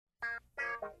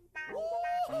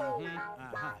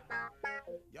Uh-huh.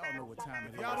 Y'all know what time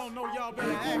it is. Y'all don't know, y'all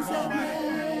better ask somebody.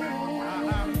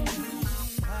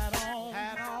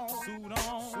 Hat on, suit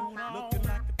on, looking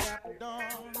like a dapper dog,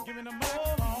 giving them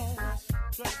all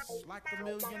dressed like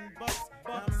 $1,000,000,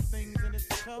 diamond things in its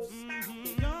cuffs.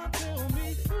 Y'all tell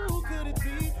me who could it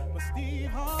be but Steve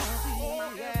Harvey?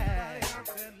 Oh yeah, everybody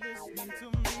out there listening to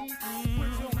me,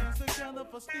 put your hands together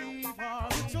for Steve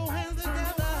Harvey. Put your hands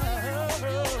together.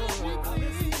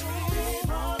 Steve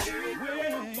Harvey,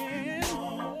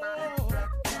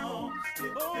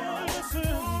 oh, listen,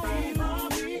 Steve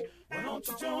Harvey, why don't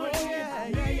you join me?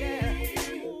 Yeah.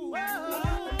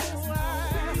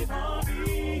 Steve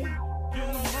Harvey, get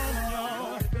on,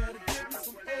 y'all. Better give me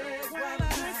some eggs while I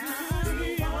listen to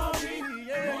Steve Harvey.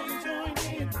 Yeah, won't you join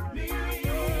in with me?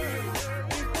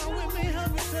 Come with me,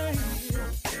 help me say,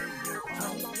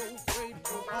 turn your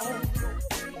radio on.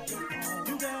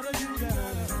 You gotta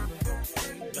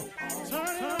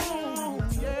turn it on,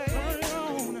 yeah, turn it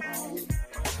on.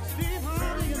 Steve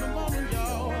Harvey in the morning,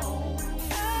 y'all.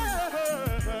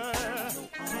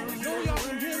 So y'all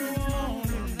can hear me on.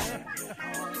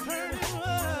 Turn it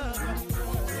up.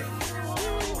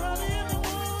 Steve Harvey in the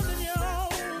morning, y'all.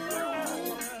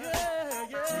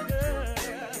 Yeah. Turn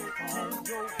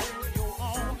your radio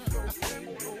on.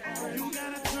 You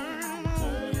gotta turn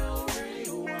your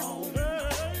radio on.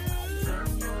 Turn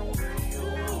your radio on. You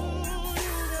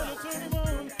gotta turn it on.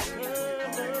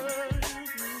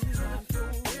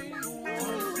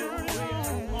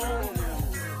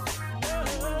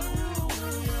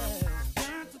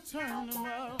 Turn them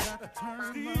up,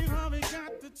 Steve Harvey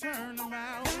got to turn them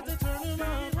out. Got to turn them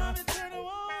up, Harvey turn them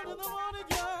on to the morning,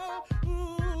 y'all.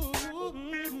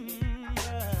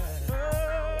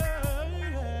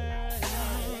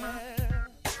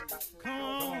 Come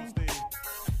on, Steve.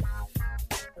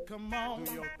 Come on,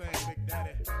 do your thing, Big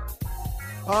Daddy.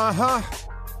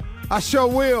 I sure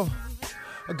will.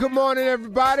 Good morning,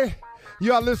 everybody.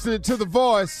 You are listening to The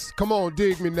Voice. Come on,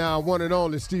 dig me now. One and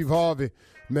only Steve Harvey.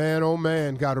 Man, oh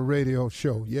man, got a radio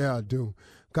show. Yeah, I do.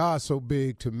 God's so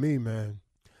big to me, man.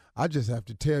 I just have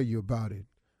to tell you about it.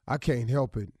 I can't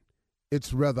help it.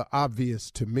 It's rather obvious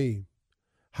to me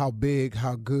how big,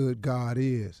 how good God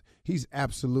is. He's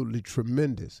absolutely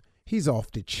tremendous. He's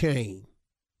off the chain.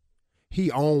 He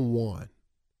on one.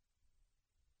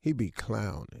 He be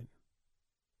clowning.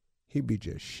 He be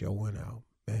just showing out.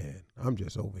 Man, I'm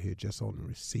just over here just on the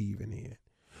receiving end.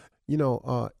 You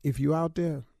know, if you out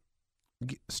there,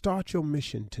 start your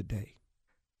mission today.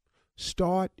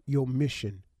 Start your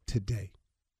mission today.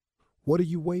 What are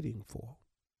you waiting for?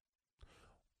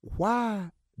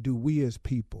 Why do we as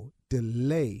people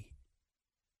delay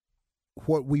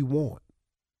what we want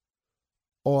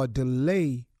or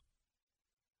delay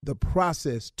the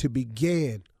process to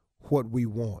begin what we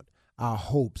want, our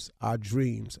hopes, our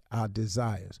dreams, our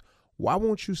desires? Why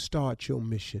won't you start your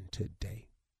mission today?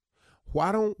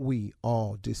 Why don't we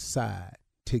all decide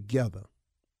together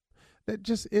that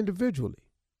just individually,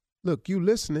 look, you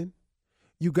listening,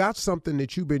 you got something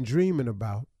that you've been dreaming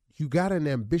about. You got an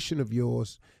ambition of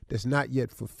yours that's not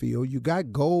yet fulfilled. You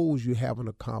got goals you haven't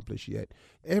accomplished yet.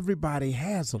 Everybody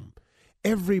has them.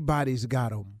 Everybody's got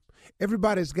them.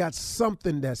 Everybody's got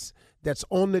something that's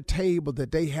on the table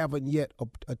that they haven't yet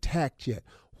attacked yet.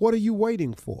 What are you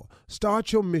waiting for?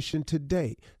 Start your mission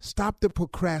today. Stop the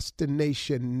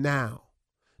procrastination now.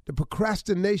 The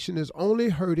procrastination is only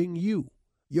hurting you,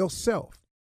 yourself.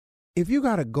 If you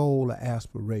got a goal, an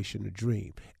aspiration, a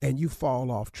dream, and you fall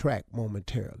off track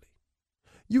momentarily,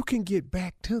 you can get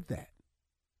back to that.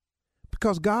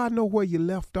 Because God knows where you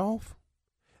left off.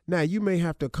 Now, you may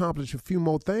have to accomplish a few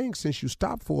more things since you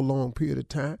stopped for a long period of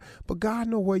time, but God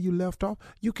knows where you left off.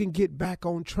 You can get back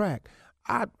on track.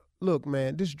 Look,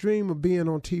 man, this dream of being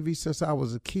on TV since I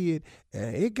was a kid,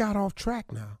 it got off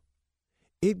track now.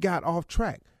 It got off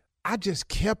track. I just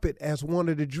kept it as one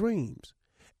of the dreams.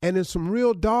 And in some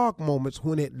real dark moments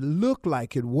when it looked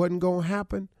like it wasn't going to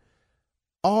happen,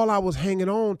 all I was hanging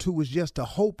on to was just a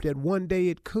hope that one day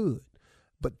it could.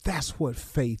 But that's what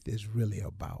faith is really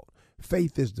about.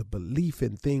 Faith is the belief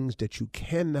in things that you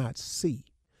cannot see.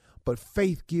 But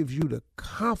faith gives you the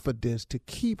confidence to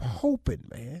keep hoping,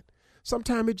 man.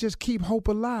 Sometimes it just keep hope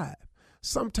alive.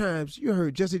 Sometimes, you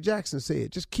heard Jesse Jackson say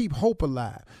it, just keep hope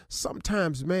alive.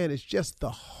 Sometimes, man, it's just the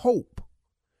hope.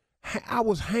 I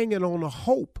was hanging on a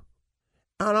hope.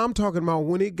 And I'm talking about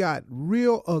when it got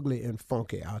real ugly and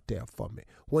funky out there for me.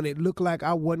 When it looked like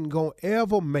I wasn't going to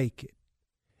ever make it.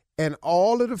 And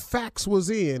all of the facts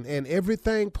was in and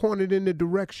everything pointed in the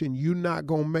direction you're not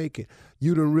going to make it.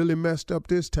 You done really messed up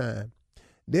this time.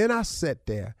 Then I sat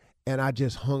there and I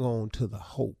just hung on to the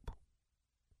hope.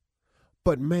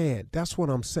 But man, that's what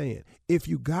I'm saying. If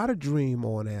you got a dream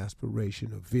or an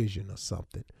aspiration or vision or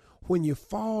something, when you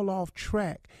fall off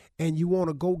track and you want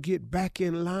to go get back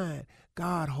in line,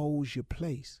 God holds your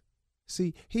place.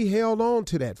 See, he held on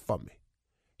to that for me.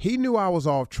 He knew I was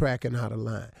off track and out of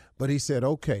line, but he said,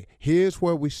 okay, here's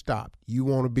where we stopped. You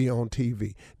want to be on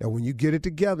TV. Now, when you get it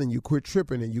together and you quit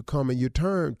tripping and you come and you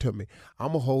turn to me,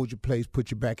 I'm going to hold your place,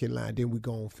 put you back in line, then we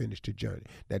go and finish the journey.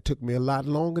 That took me a lot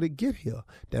longer to get here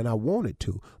than I wanted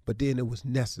to, but then it was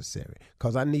necessary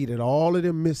because I needed all of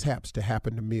them mishaps to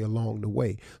happen to me along the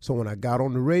way. So when I got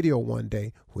on the radio one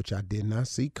day, which I did not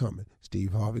see coming,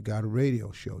 Steve Harvey got a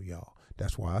radio show, y'all.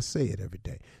 That's why I say it every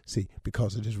day. See,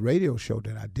 because of this radio show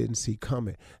that I didn't see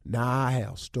coming, now I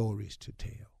have stories to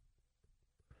tell.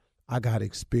 I got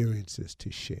experiences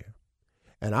to share.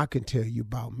 And I can tell you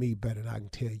about me better than I can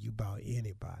tell you about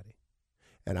anybody.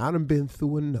 And I done been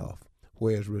through enough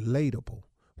where it's relatable,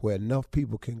 where enough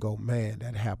people can go, man,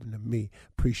 that happened to me.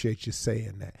 Appreciate you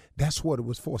saying that. That's what it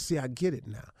was for. See, I get it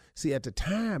now. See, at the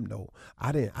time, though,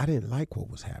 I didn't like what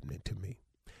was happening to me.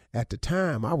 At the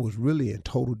time, I was really in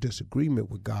total disagreement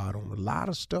with God on a lot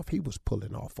of stuff he was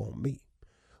pulling off on me.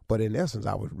 But in essence,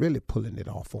 I was really pulling it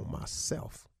off on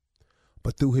myself.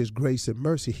 But through his grace and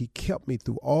mercy, he kept me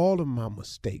through all of my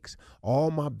mistakes,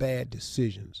 all my bad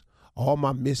decisions, all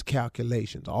my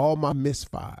miscalculations, all my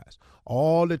misfires,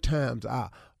 all the times I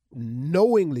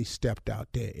knowingly stepped out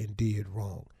there and did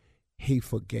wrong. He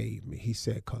forgave me. He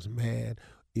said, because, man,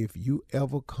 if you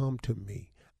ever come to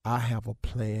me, I have a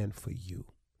plan for you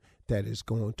that is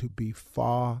going to be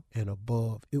far and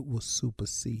above. It will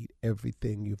supersede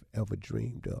everything you've ever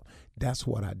dreamed of. That's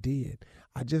what I did.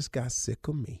 I just got sick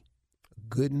of me,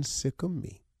 good and sick of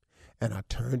me. And I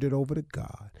turned it over to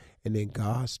God. And then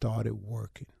God started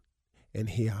working. And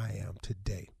here I am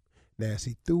today. Now, is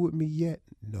he through with me yet?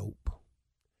 Nope.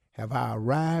 Have I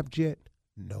arrived yet?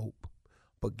 Nope.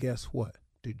 But guess what?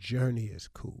 The journey is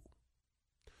cool.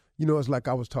 You know, it's like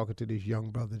I was talking to this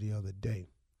young brother the other day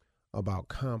about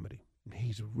comedy.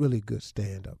 He's a really good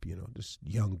stand-up, you know, this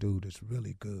young dude is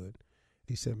really good.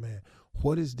 He said, man,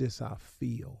 what is this I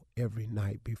feel every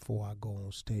night before I go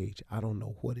on stage? I don't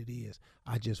know what it is.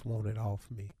 I just want it off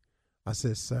me. I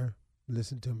said, sir,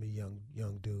 listen to me,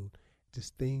 young dude. This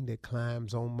thing that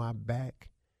climbs on my back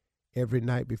every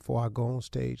night before I go on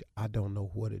stage, I don't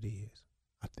know what it is.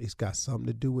 It's got something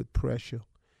to do with pressure.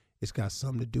 It's got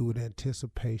something to do with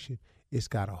anticipation. It's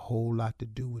got a whole lot to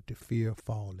do with the fear of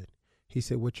falling. He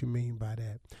said, what you mean by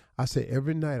that? I said,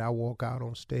 every night I walk out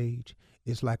on stage,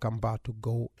 it's like I'm about to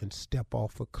go and step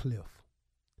off a cliff.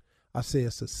 I said,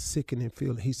 it's a sickening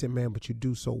feeling. He said, man, but you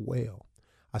do so well.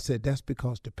 I said, that's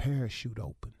because the parachute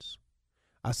opens.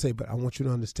 I said, but I want you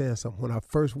to understand something. When I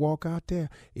first walk out there,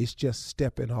 it's just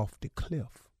stepping off the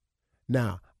cliff.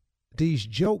 Now, these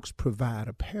jokes provide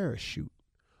a parachute,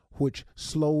 which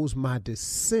slows my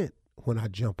descent when I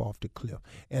jump off the cliff.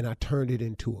 And I turn it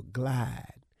into a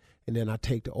glide. And then I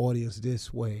take the audience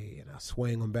this way, and I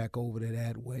swing them back over to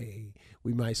that way.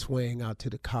 We might swing out to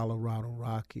the Colorado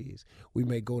Rockies. We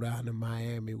may go down to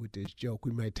Miami with this joke.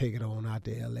 We may take it on out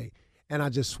to L.A. And I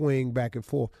just swing back and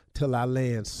forth till I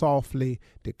land softly.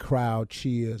 The crowd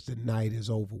cheers. The night is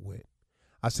over with.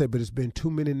 I said, but it's been too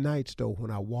many nights, though,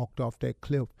 when I walked off that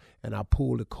cliff and I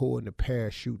pulled the cord and the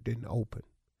parachute didn't open.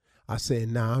 I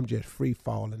said, nah, I'm just free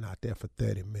falling out there for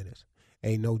 30 minutes.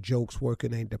 Ain't no jokes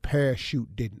working, ain't the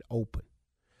parachute didn't open.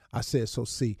 I said, so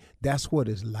see, that's what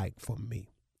it's like for me.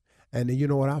 And then you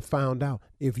know what I found out?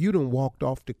 If you done walked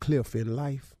off the cliff in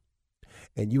life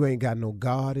and you ain't got no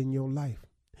God in your life,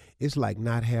 it's like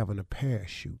not having a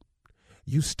parachute.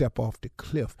 You step off the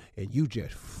cliff and you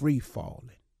just free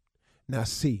falling. Now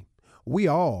see,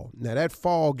 now that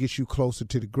fall gets you closer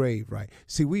to the grave, right?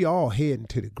 See, we all heading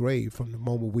to the grave from the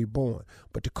moment we're born.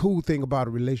 But the cool thing about a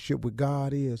relationship with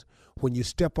God is when you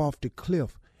step off the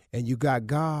cliff and you got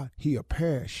God, he a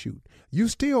parachute. You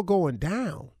still going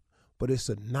down, but it's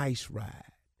a nice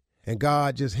ride. And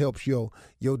God just helps your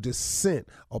descent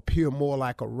appear more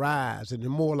like a rise and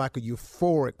more like a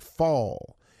euphoric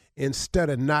fall. Instead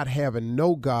of not having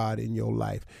no God in your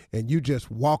life and you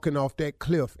just walking off that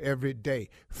cliff every day,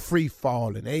 free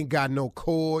falling, ain't got no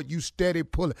cord, you steady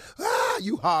pulling,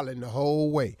 you hollering the whole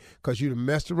way because you done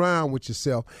messed around with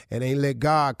yourself and ain't let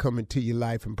God come into your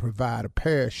life and provide a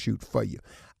parachute for you.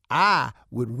 I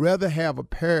would rather have a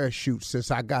parachute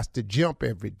since I got to jump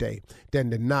every day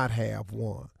than to not have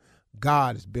one.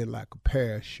 God has been like a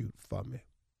parachute for me.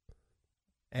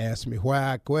 Ask me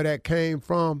where that came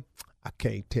from. I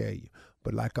can't tell you.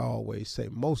 But like I always say,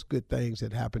 most good things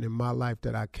that happen in my life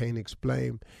that I can't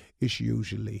explain, it's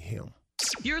usually him.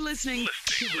 You're listening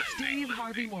to the Steve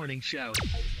Harvey Morning Show.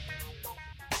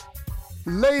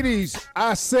 Ladies,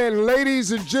 I said,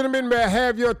 ladies and gentlemen, may I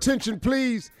have your attention,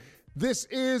 please? This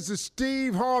is the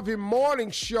Steve Harvey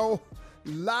Morning Show,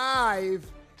 live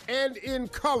and in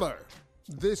color.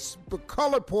 This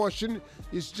color portion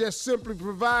is just simply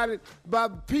provided by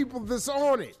the people that's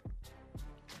on it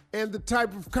and the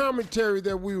type of commentary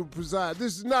that we will preside.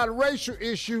 This is not a racial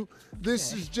issue.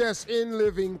 This is just in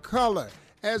living color,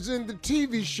 as in the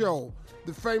TV show.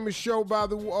 The famous show by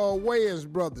the Wayans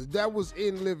brothers. That was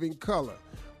in living color.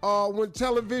 When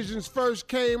televisions first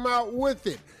came out with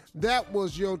it, that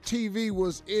was your TV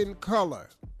was in color.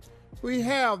 We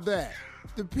have that.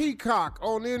 The Peacock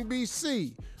on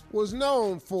NBC was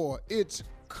known for its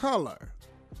color.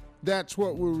 That's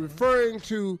what we're referring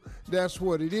to. That's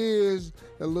what it is.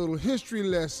 A little history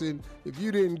lesson. If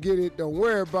you didn't get it, don't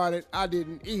worry about it. I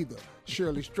didn't either.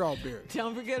 Shirley Strawberry.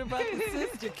 Don't forget about the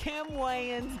sister, Kim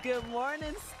Wayans. Good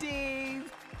morning,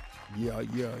 Steve. Yeah.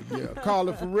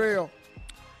 Carla Farrell.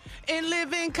 In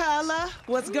living color,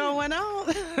 what's going on?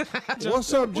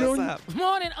 What's up, Junior? What's up?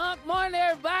 Morning, Unc. Morning,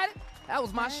 everybody. That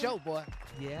was my show, boy.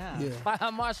 Yeah. By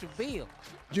Marshall Field.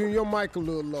 Junior, your mic a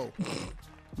little low.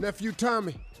 Nephew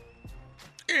Tommy.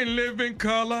 In living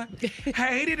color,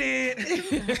 hated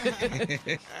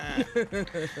it.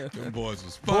 Them boys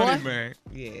was funny, man.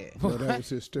 Yeah. No, that was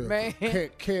his stuff. Man.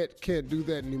 Can't do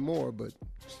that anymore, but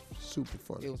super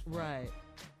funny. It was Right.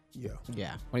 Yeah.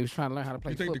 Yeah. When he was trying to learn how to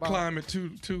play You think football. the climate too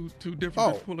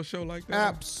different Oh. to pull a show like that?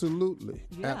 Absolutely.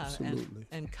 Yeah, Absolutely.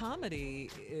 And comedy,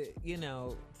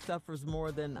 suffers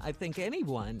more than I think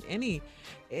anyone, any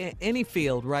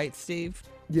field, right, Steve?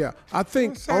 Yeah. I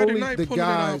think Saturday only night the pulling it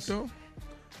guys off, though.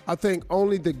 I think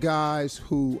only the guys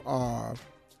who are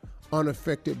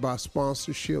unaffected by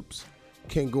sponsorships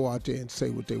can go out there and say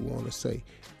what they want to say.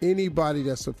 Anybody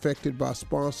that's affected by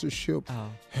sponsorship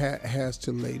has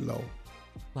to lay low.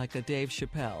 Like a Dave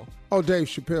Chappelle. Oh, Dave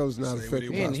Chappelle is not Say what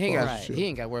affected he by sponsorship. He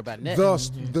ain't got to worry about that.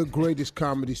 Thus, the greatest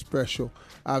comedy special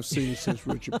I've seen since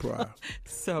Richard Pryor.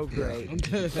 So great.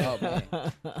 Oh, man.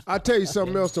 I tell you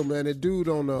something else though, man. The dude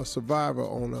on Survivor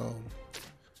on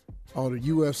the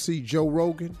UFC, Joe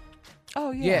Rogan.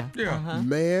 Oh, yeah. Yeah. Uh-huh.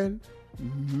 Man,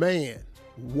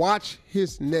 watch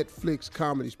his Netflix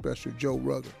comedy special, Joe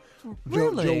Rogan.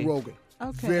 Really? Joe Rogan.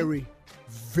 Okay. Very,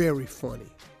 very funny.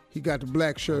 He got the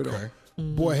black shirt on.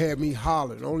 Boy had me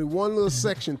hollering. Only one little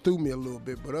section threw me a little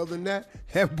bit, but other than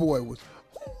that boy was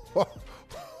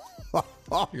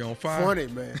You on fire? funny,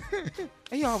 man.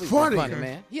 He always Funny. been funny,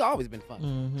 man. He always been funny.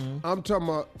 I'm talking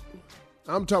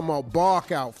about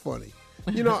bark out funny.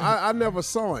 You know, I never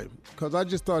saw him because I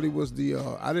just thought he was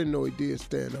I didn't know he did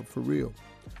stand up for real.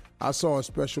 I saw a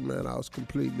special, man. I was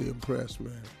completely impressed,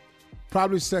 man.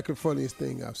 Probably second funniest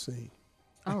thing I've seen.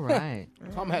 All right.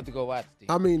 I'm going to have to go watch Steve.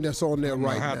 I mean, that's on there I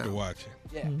right have now. to watch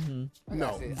it. Yeah.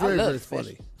 No, I very, love very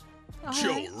special.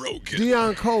 funny. Joe Rogan.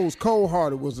 Deion Cole's Cold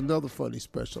Hearted was another funny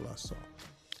special I saw.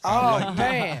 Oh,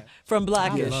 man. From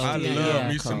Blackish. I Yeah, love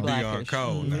me from some Blackish. Deion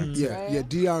Cole now. Yeah,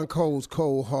 Deion Cole's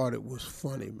Cold Hearted was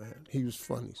funny, man. He was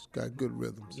funny. He's got good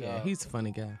rhythms. Yeah, he's a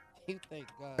funny guy. Thank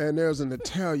God. And there's an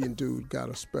Italian dude got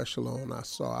a special on I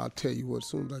saw. I'll tell you what, as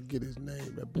soon as I get his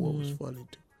name, that boy was funny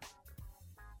too.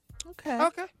 Okay.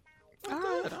 Okay.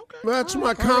 That's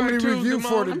my comedy Tuesday review for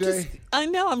morning. today. I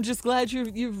know. I'm just glad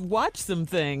you've watched some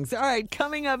things. All right,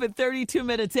 coming up at 32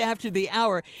 minutes after the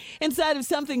hour, inside of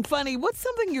Something Funny, what's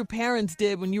something your parents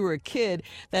did when you were a kid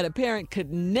that a parent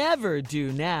could never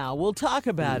do now? We'll talk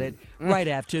about it right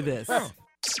after this.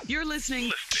 You're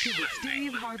listening to the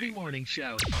Steve Harvey Morning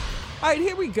Show. All right,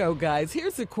 here we go, guys.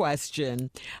 Here's a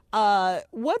question.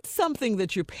 What's something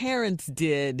that your parents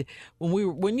did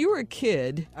when you were a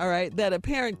kid, all right, that a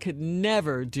parent could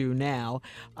never do now?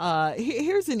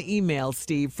 Here's an email,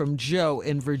 Steve, from Joe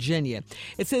in Virginia.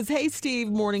 It says, "Hey, Steve,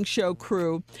 morning show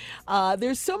crew.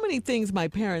 There's so many things my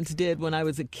parents did when I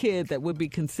was a kid that would be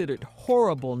considered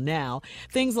horrible now.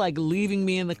 Things like leaving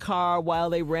me in the car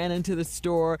while they ran into the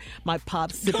store, my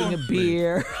pop sipping a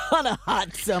beer on a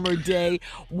hot summer day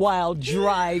while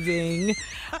driving."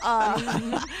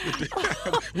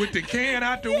 With the can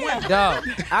out the window. Dog,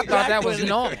 I thought that was when-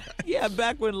 normal. Yeah,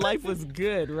 back when life was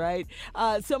good, right?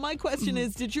 So my question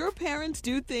is, did your parents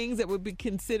do things that would be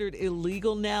considered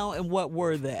illegal now, and what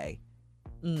were they?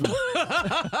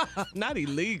 Not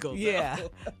illegal. though. Yeah.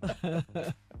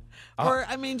 Or,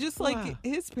 I mean, just like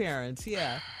his parents,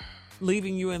 yeah.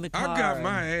 Leaving you in the car. I got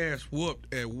my ass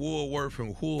whooped at Woolworth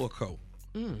and Woolco.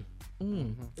 Is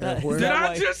Did that I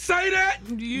why- just say that?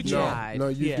 You tried. No,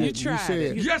 you Yeah. did. You tried said,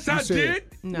 it. Yes, you I said- did.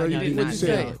 No, you did didn't. not. You say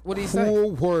said it. What did he say?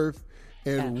 Woolworth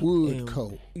and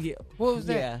Woodco. Yeah. What was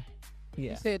that? Yeah.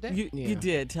 Yeah. You said that? You Yeah.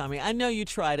 did, Tommy. I know you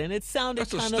tried, and it sounded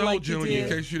That's a kind of Stowe like you Junior, in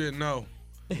did. case you didn't know.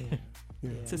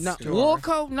 It's a No, store. wool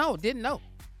coat? No, didn't know.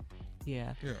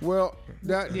 Yeah. Well,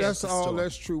 that's it's a all. store.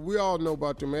 That's true. We all know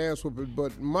about them ass whoopers,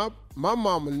 but my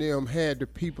mama and them had the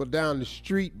people down the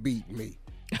street beat me.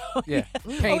 Yeah.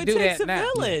 Oh, Can't it do takes that a now.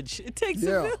 village. It takes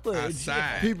Yeah. a village.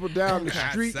 Outside. People down the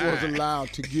street was Outside.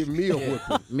 allowed to give me a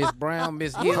whipping. Miss Brown,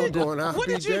 Miss I'm Hill. going out. What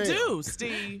be did you damned. do,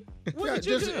 Steve? What Yeah, did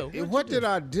you just- do? What did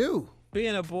I do?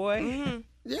 Being a boy.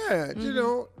 Yeah, you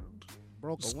know,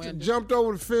 Broke a window. jumped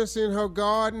over the fence in her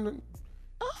garden.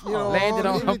 You know, Landed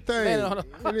on her- anything, landed on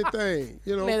her- anything.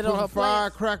 You know, Landed on her put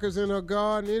firecrackers in her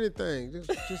garden, anything.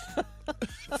 Just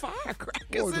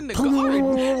Firecrackers in the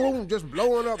garden. just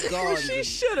blowing up gardens. She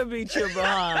should have beat your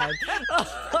behind.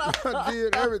 I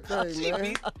did everything,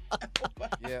 man.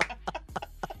 Yeah.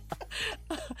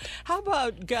 How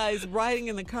about guys riding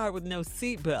in the car with no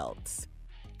seatbelts?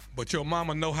 But your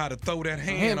mama know how to throw that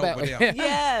hand Hand back. over there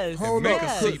Yes. Hold and make up.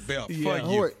 yes. a seatbelt for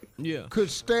you. Wait, Yeah.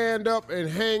 could stand up and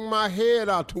hang my head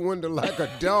out the window like a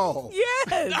dog.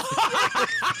 Yes.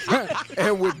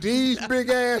 And with these big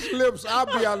ass lips, I'll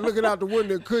be out looking out the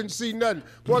window and couldn't see nothing.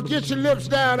 Well, get your lips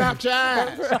down out your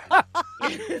eyes.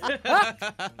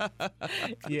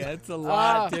 Yeah, it's a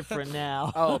lot different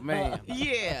now. Oh, man.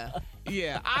 Yeah.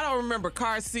 Yeah. I don't remember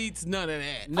car seats, none of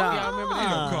that. Nah. Y'all remember that?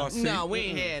 No car seat. No, we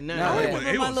ain't had none No, of It that. was,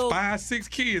 remember my little- 5-6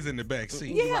 kids in the back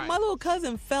seat. Yeah, Right. my little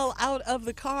cousin fell out of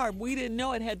the car. We didn't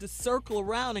know it had to circle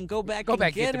around and go back Go and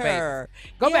back, get get the baby. her.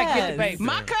 Go back, get the Yes. baby.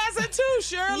 My cousin too,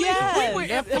 Shirley. Yes. We were in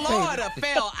That baby. Florida,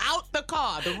 fell out the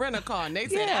car, the rental car, and they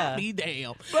said, Yeah. I'll be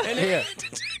damn. Yeah.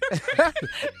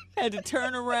 Had to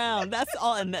turn around. That's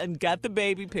all. And got the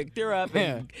baby, picked her up,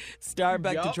 and started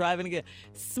back to Yup. driving again.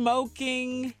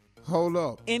 Smoking Hold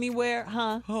up. anywhere,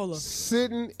 huh? Hold on.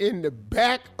 Sitting in the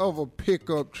back of a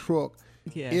pickup truck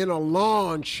Yeah. in a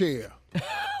lawn chair.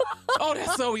 Oh,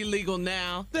 that's so illegal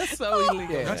now. That's so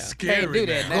illegal. Yeah. That's scary. Can't do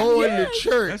that now. now. Going to That's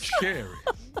church. scary.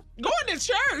 Going to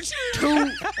church.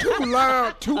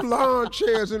 Two lawn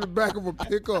chairs in the back of a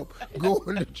pickup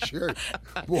going to church.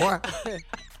 Boy,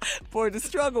 Boy, the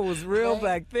struggle was real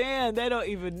back then. They don't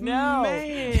even know.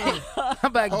 Man. How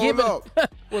about hold giving? up.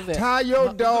 What's that? Tie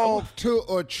your dog to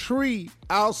a tree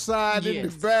outside in the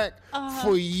Yes. back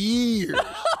for years.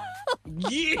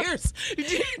 Years. You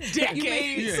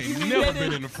Decades. ain't never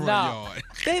been in the front No. yard.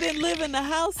 They didn't live in the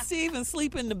house, Steve, and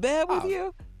sleep in the bed with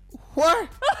you? What?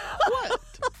 What?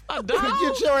 A To dog?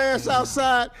 get your ass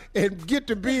outside and get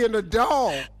to being a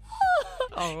dog.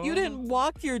 You didn't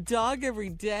walk your dog every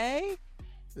day?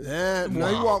 Yeah, now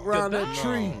you walk around that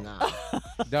tree.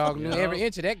 Dog knew every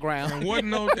inch of that ground. And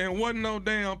wasn't no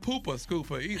damn pooper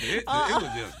scooper either. It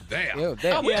was just there. It was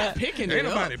that. We Yeah. not picking Ain't it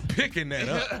nobody up. picking that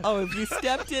up. Oh, if you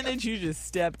stepped in it, you just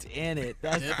stepped in it.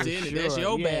 That's That's for it. sure. That's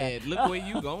your Yeah. bad. Look where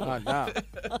you going. Oh, no.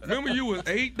 Remember you was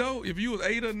 8 though? If you was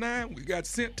 8 or 9, we got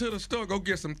sent to the store. Go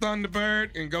get some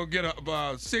Thunderbird and go get a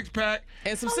 6-pack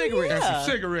And some Oh, cigarettes. and yeah.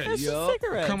 some cigarettes. That's some Yup.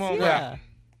 cigarettes. Come on yeah. back.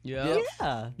 Yeah.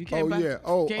 Yeah. You can't buy, Yeah.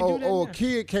 Oh, can't do that a now.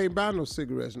 kid can't buy no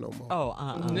cigarettes no more.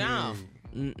 Oh, No.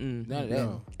 Mm-mm. None of that.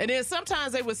 No. And then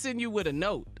sometimes they would send you with a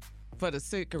note for the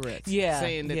cigarettes. Yeah,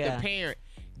 Saying that yeah. the parent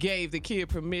gave the kid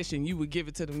permission. You would give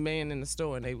it to the man in the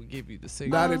store and they would give you the Not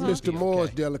cigarettes. at Mr. Moore's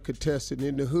Okay. delicatessen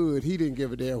in the hood. He didn't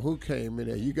give a damn who came in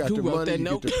there. You got Who the wrote money, that you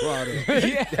note? get the product.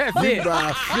 That's You it. buy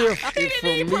a fifth didn't from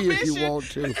need me if you permission. want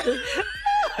to.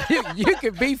 You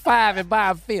can be 5 and buy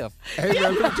a 5th. Hey,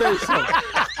 man, let me tell you something.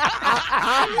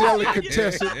 I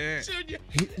delicatessen, Yeah.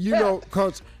 you know,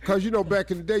 cause you know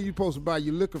back in the day you supposed to buy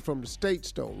your liquor from the state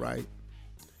store, right?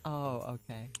 Oh,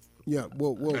 okay. Yeah,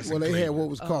 well, That's they in had Cleveland. what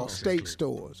was called That's in state Cleveland.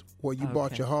 stores, where you bought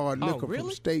Okay. your hard Oh, liquor from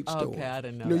really? state Okay, stores. I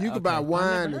didn't know You know, that. you could buy Okay. wine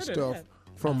never and heard of stuff that.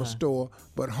 from a store,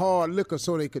 but hard liquor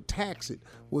so they could tax it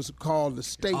was called the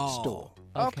state store.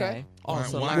 Okay.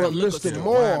 Also, Wine- like Well, a liquor Mr. store.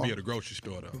 Moore- Wine be at the grocery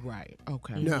store though. Right.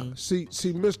 Okay. Now, see,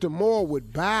 Mr. Moore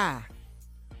would buy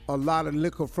a lot of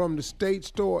liquor from the state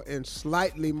store and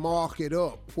slightly mark it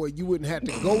up where you wouldn't have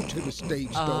to go to the state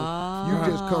store. You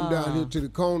just come down here to the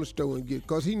corner store and get,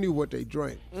 because he knew what they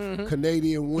drank.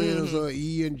 Canadian Windsor,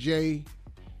 E&J.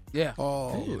 Yeah.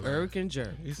 Eric and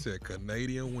Jerk. He said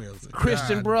Canadian Windsor.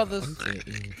 Christian God. Brothers.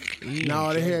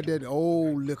 No, they had that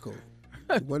old liquor.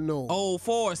 It wasn't no. Old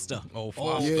Forester. Old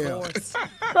Yeah. Forester.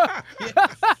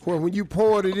 Well, when you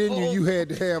poured it in you had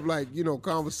to have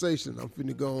conversation. I'm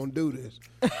finna go and do this.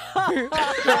 You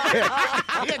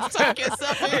had to talk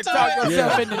yourself into Talk it.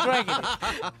 yourself into drinking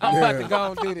it. I'm about to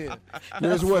go and do this.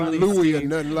 This wasn't Louis or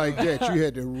nothing like that. You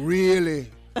had to really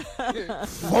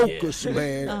focus,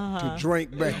 man, to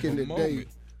drink back in the day.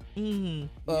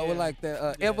 With like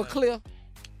the Everclear.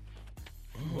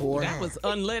 Boy, That was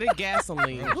unleaded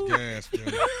gasoline. That's gas,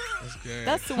 Jimmy. That's gas.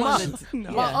 That's the one that's,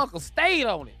 My uncle stayed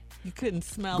on it. You couldn't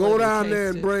smell it. Go or down there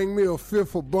taste and it. bring me a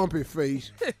fifth of Bumpy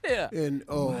Face. Yeah. And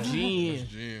Gin.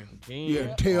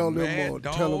 yeah, tell them Mad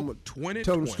Dog 2020.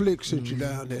 tell them Slick sent you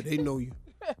down there. They know you.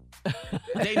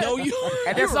 They know you.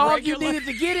 And that's all you needed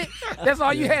to get it? That's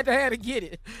all you had to get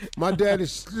it. My dad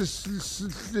is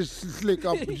Slick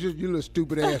up. You little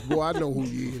stupid ass boy. I know who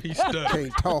you is. He studied.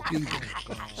 Can't talk either.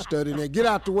 Studying that. Get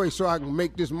out the way so I can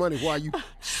make this money while you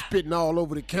spitting all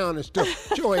over the counter and stuff.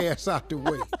 Get your ass out the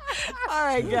way. All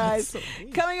right, guys.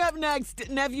 Coming up next,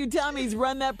 Nephew Tommy's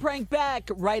Run That Prank Back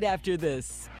right after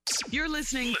this. You're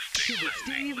listening to the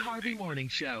Steve Harvey Morning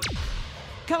Show.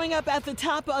 Coming up at the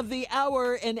top of the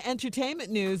hour in entertainment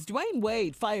news, Dwayne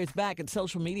Wade fires back at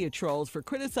social media trolls for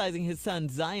criticizing his son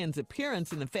Zion's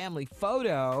appearance in the family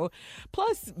photo.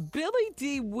 Plus, Billy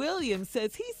D. Williams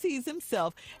says he sees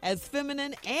himself as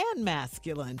feminine and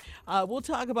masculine. We'll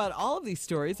talk about all of these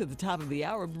stories at the top of the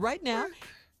hour. But right now,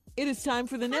 it is time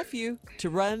for the nephew to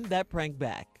run that prank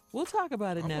back. We'll talk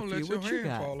about it, I'm nephew. gonna let What your you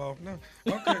hand got? fall off now.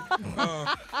 Okay.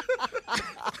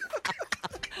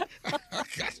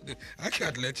 I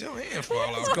got to let your hand fall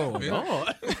off. What's going on?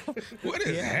 What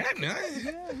is happening?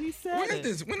 Yeah, he said When is it.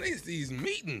 this? When is these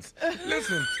meetings?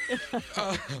 Listen,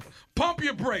 pump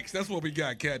your brakes. That's what we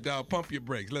got, Cat Dog. Pump your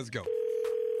brakes. Let's go.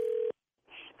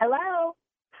 Hello?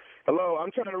 Hello,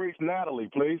 I'm trying to reach Natalie,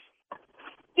 please.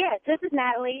 Yes, this is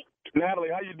Natalie. Natalie,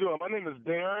 how you doing? My name is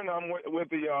Darren. I'm with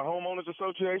the Homeowners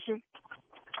Association.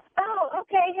 Oh,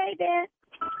 okay. Hey, Dan.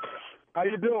 How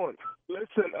you doing?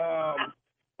 Listen,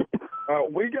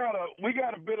 we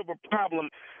got a bit of a problem.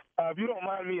 If you don't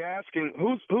mind me asking,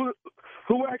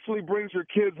 who actually brings your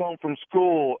kids home from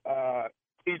school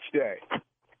each day?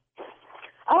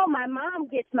 Oh, my mom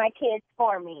gets my kids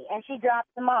for me, and she drops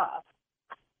them off.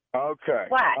 Okay.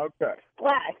 Why? Okay.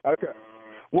 Why? Okay.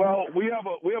 Well, we have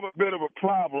a bit of a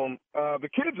problem. The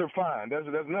kids are fine. There's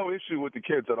no issue with the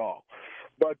kids at all.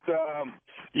 But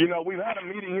we've had a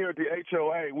meeting here at the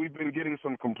HOA. We've been getting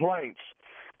some complaints.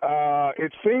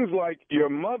 It seems like your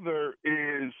mother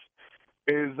is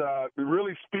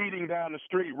really speeding down the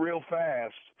street real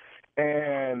fast,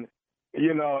 and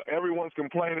everyone's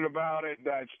complaining about it.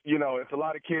 That it's a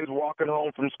lot of kids walking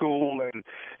home from school, and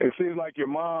it seems like your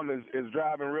mom is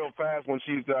driving real fast when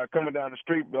she's coming down the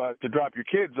street to drop your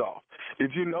kids off.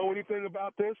 Did you know anything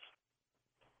about this?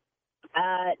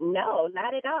 No,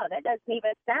 not at all. That doesn't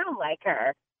even sound like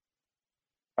her.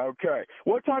 Okay.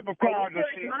 What type of car does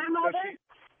she? My mother?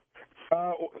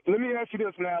 Let me ask you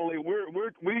this, Natalie.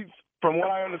 We from what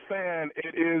I understand,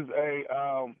 it is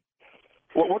a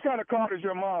what kind of car does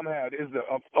your mom have? Is it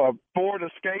a Ford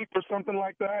Escape or something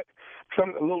like that? A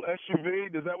little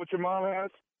SUV? Is that what your mom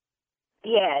has?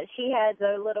 Yeah, she has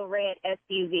a little red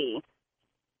SUV.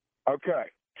 Okay.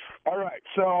 All right.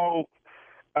 So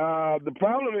the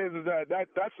problem is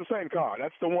that's the same car.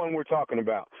 That's the one we're talking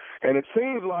about. And it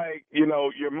seems like,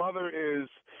 your mother is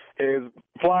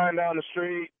flying down the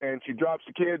street and she drops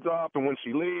the kids off, and when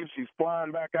she leaves, she's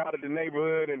flying back out of the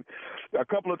neighborhood. And a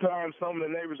couple of times some of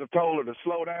the neighbors have told her to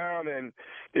slow down, and,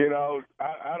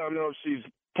 I don't know if she's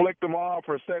flicked them off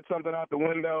or said something out the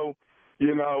window,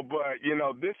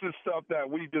 but, this is stuff that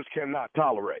we just cannot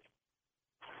tolerate.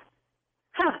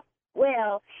 Huh.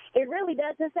 Well, it really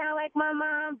doesn't sound like my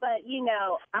mom, but,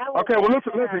 I will... Okay, well,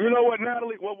 listen. You know what,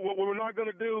 Natalie? What we're not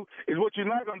going to do is what you're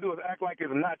not going to do is act like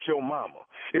it's not your mama.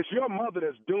 It's your mother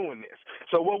that's doing this.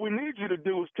 So what we need you to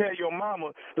do is tell your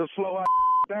mama to slow her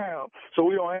down so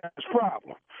we don't have this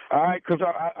problem. All right? Because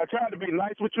I tried to be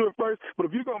nice with you at first, but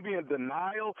if you're going to be in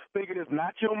denial, thinking it's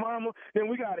not your mama, then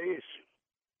we got an issue.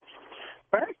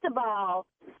 First of all,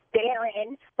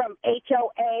 Darren from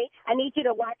HOA, I need you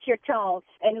to watch your tone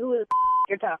and who the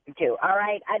you're talking to, all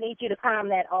right? I need you to calm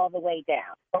that all the way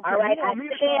down, Okay, all right? you I want me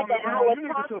to said calm that it I down. would You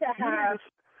need talk to- to her.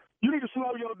 You need to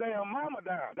slow your damn mama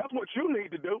down. That's what you need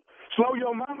to do. Slow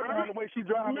your mama down the way she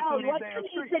drives No, through these what damn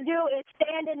you need streets. to do is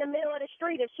stand in the middle of the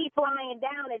street if she's flying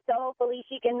down it, so hopefully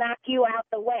she can knock you out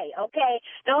the way, okay?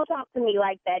 Don't talk to me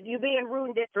like that. You're being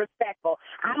rude and disrespectful.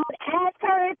 I'm going to ask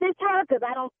her if it's her because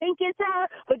I don't think it's her,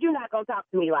 but you're not going to talk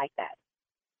to me like that.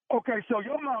 Okay, so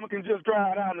your mama can just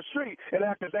drive down the street and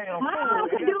act a damn My fool. mama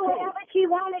could and do that's cool. whatever she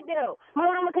want to do. My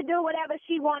mama could do whatever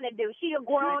she want to do. She a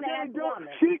grown-ass woman.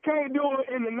 She can't do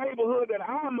it in the neighborhood that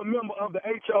I'm a member of the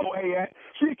HOA at.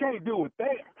 She can't do it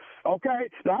there. Okay?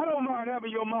 Now, I don't mind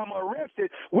having your mama arrested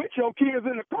with your kids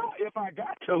in the car if I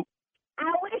got to. I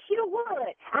wish you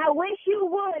would. I wish you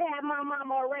would have my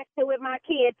mama arrested with my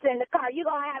kids in the car. You're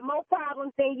going to have more problems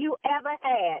than you ever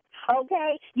had,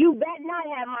 okay? You better not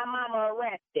have my mama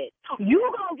arrested.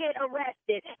 You're going to get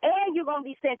arrested, and you're going to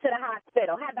be sent to the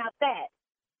hospital. How about that?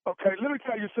 Okay, let me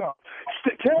tell you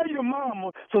something. Tell your mama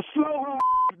to slow her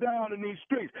down around in these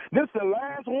streets. This is the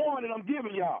last warning I'm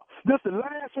giving y'all. This is the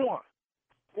last one.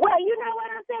 Well, you know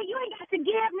what I'm saying? You ain't got to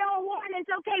give no warnings,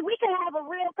 okay? We can have a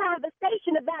real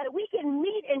conversation about it. We can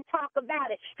meet and talk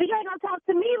about it. Because you ain't going to talk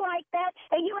to me like that,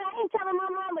 and you ain't telling my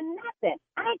mama nothing.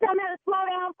 I ain't telling her to slow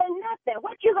down for nothing.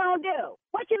 What you going to do?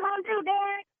 What you going to do,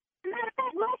 Derek? Matter of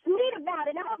fact, let's meet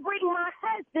about it. I'm going to bring my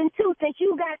husband, too, since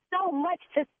you got so much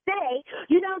to say.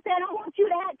 You know what I'm saying? I want you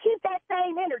to keep that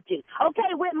same energy,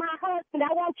 okay, with my husband.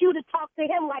 I want you to talk to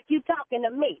him like you talking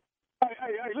to me. Hey,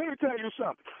 let me tell you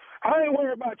something. I ain't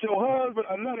worried about your husband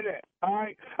or none of that. All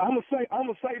right, I'm gonna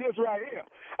say this right here.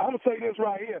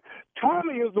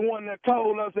 Tommy is the one that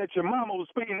told us that your mama was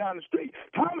speeding down the street.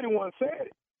 Tommy the one said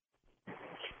it.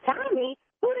 Tommy?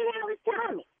 Who the hell is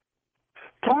Tommy?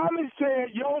 Tommy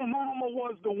said your mama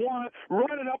was the one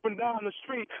running up and down the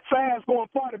street fast, going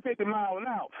 40, 50 miles an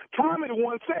hour. Tommy the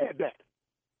one said that.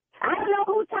 I don't know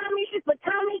who Tommy is, but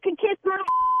Tommy can kiss my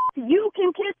you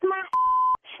can kiss my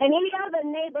and any other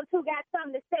neighbors who got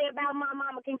something to say about my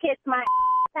mama can kiss my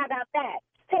How about that?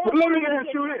 But let me ask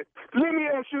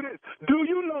you this. Do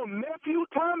you know nephew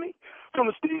Tommy from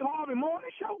the Steve Harvey Morning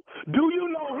Show? Do you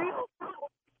know him?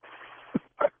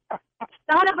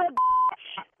 Son of a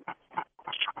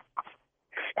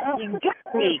You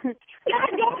got me. God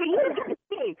damn it, you got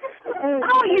me.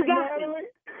 Oh, you got me.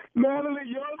 Natalie,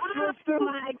 your sister. Oh,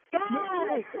 my God. Oh,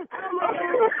 my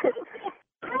God.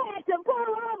 I had to pull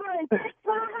over and text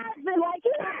my husband like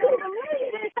he was doing me.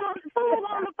 This fool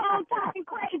on the phone talking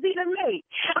crazy to me.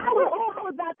 I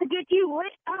was about to get you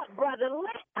lit up, brother.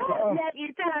 Lit up,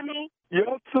 nephew Tommy.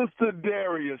 Your sister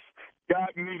Darius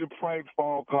got me to prank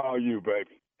phone call you,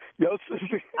 baby. Your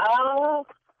sister. Oh,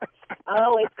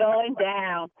 it's going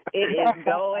down. It is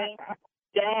going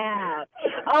down.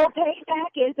 Oh,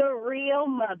 Payback is a real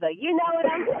mother. You know what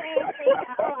I'm saying?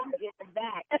 Oh, I'm getting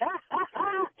back.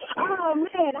 Oh,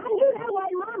 man, I knew that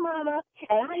wasn't my mama,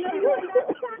 and I know you ain't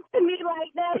never talk to me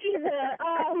like that either.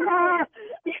 Oh,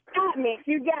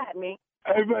 you got me.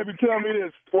 Hey, baby, tell me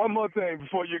this one more thing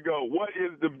before you go. What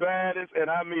is the baddest, and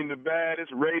I mean the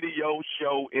baddest, radio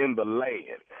show in the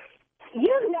land?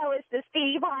 You know it's the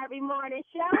Steve Harvey Morning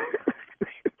Show.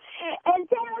 And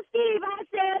tell Steve I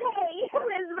said, hey,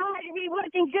 Miss Harvey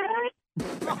looking good.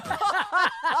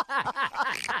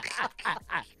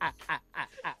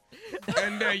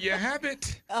 And there you have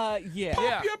it. Yeah.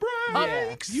 Pump your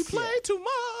brakes. You play too much.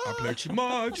 I play too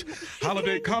much.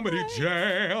 Holiday Comedy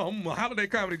Jam. Holiday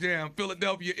Comedy Jam,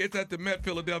 Philadelphia. It's at the Met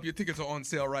Philadelphia. Tickets are on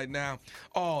sale right now.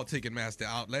 All Ticketmaster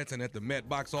outlets and at the Met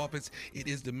box office. It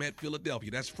is the Met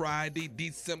Philadelphia. That's Friday,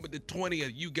 December the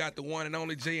 20th. You got the one and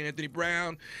only J. Anthony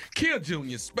Brown, Kill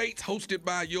Jr. Spates, hosted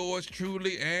by yours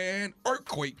truly, and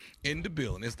Earthquake in the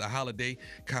building. It's the Holiday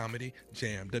Comedy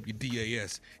Jam.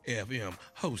 WDAS FM,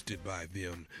 hosted by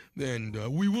them. And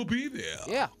we will be there.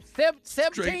 Yeah,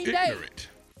 17 days. Ignorant.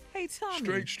 Hey,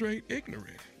 Tommy. Straight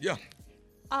ignorant. Yeah.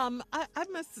 I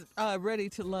missed Ready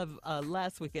to Love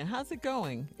last weekend. How's it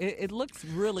going? It looks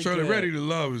really So good. the Ready to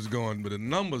Love is going, but the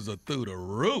numbers are through the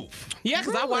roof. Yeah,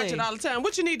 because I watch it all the time.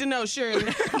 What you need to know,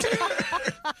 Shirley?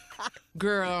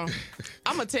 Girl,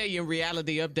 I'm going to tell you a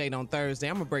reality update on Thursday.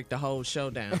 I'm going to break the whole show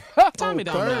down. Tommy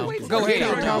don't know. Go ahead.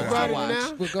 Don't know Talk what I about it watch.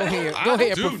 now. Well, go ahead. I Go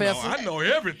ahead, do Professor. Know. I know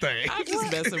everything. I'm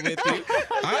just messing with you.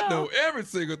 I know every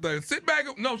single thing. Sit back.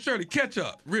 No, Shirley, catch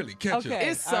up. Really, catch up.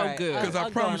 It's so good. Because I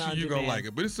I'll promise go on you're going to demand. like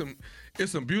it. But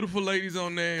it's some beautiful ladies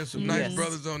on there and some nice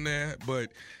brothers on there.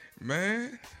 But,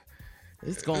 man...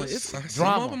 It's going. Some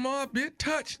drama. of them are a bit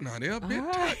touched now. They're a bit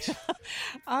touched.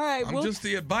 All right. I'm just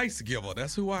the advice giver.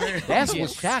 That's who I am. That's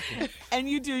what's shocking. And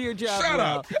you do your job Shut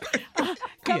well. up.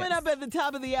 Coming up at the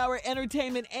top of the hour,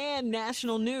 entertainment and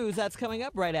national news. That's coming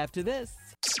up right after this.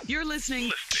 You're listening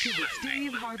to the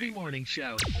Steve Harvey Morning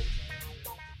Show.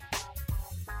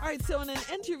 All right, so in an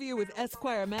interview with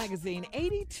Esquire magazine,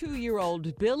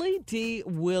 82-year-old Billy D.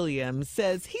 Williams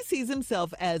says he sees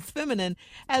himself as feminine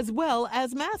as well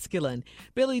as masculine.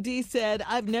 Billy D. said,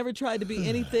 I've never tried to be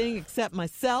anything except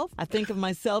myself. I think of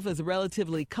myself as a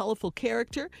relatively colorful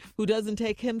character who doesn't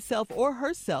take himself or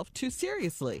herself too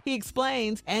seriously. He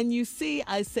explains, and you see,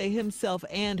 I say himself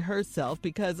and herself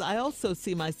because I also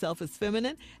see myself as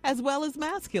feminine as well as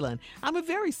masculine. I'm a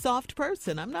very soft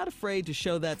person. I'm not afraid to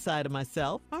show that side of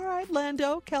myself. All right,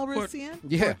 Lando Calrissian.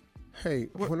 Yeah. Hey,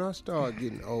 when I start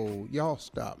getting old, y'all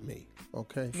stop me,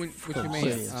 okay? What From you mean?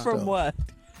 saying From stuff. what?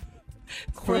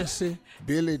 Quincy,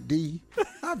 Billy D.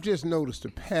 I've just noticed a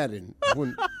pattern.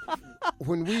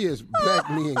 When we as black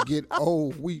men get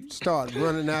old, we start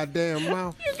running our damn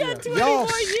mouth. Y'all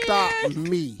stop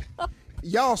me.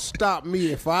 Y'all stop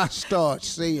me if I start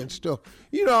saying stuff.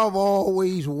 You know, I've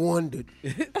always wondered.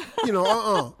 You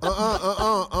know,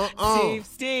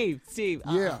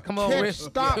 Steve. Come on, can't Rick.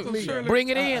 stop me. Shirley, Bring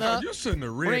it in, huh? You shouldn't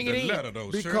have read Bring it the in. letter,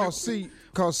 though, Because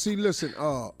Shirley. see, listen,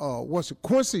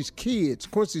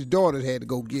 Quincy's daughters had to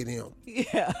go get him.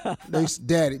 Yeah. They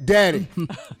daddy,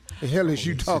 the hell is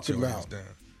you Sit talking your about? ass down.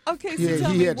 Okay, so Yeah,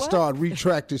 tell he me had to what? start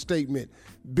retract his statement.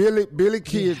 Billy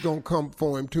Kid's gonna come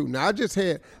for him too. Now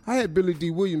I had Billy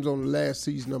D. Williams on the last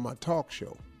season of my talk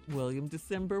show. William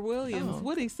December Williams.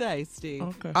 What'd he say, Steve?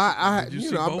 Okay. I Did you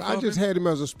see both I of just them? had him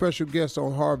as a special guest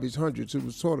on Harvey's Hundreds. It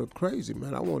was sort of crazy,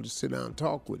 man. I wanted to sit down and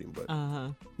talk with him, but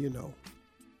you know,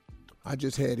 I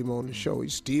just had him on the show. He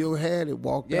still had it.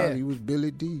 Walked out. He was Billy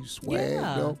D. Swagged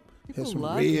Yeah. up. People Had some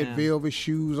love red him. velvet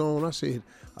shoes on. I said,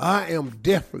 I am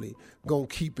definitely gonna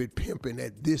keep it pimping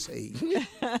at this age.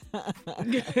 But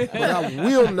I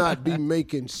will not be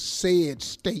making said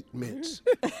statements.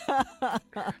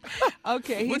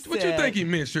 Okay, he What said. you think he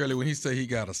meant, Shirley, when he said he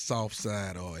got a soft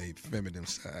side or a feminine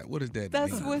side? What does that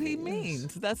That's mean? what he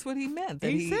means. That's what he meant.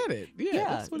 That He said it. Yeah,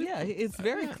 that's what he- It's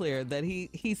very clear that he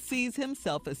sees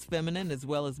himself as feminine as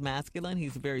well as masculine.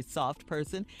 He's a very soft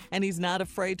person, and he's not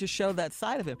afraid to show that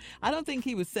side of him. I don't think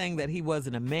he was saying that he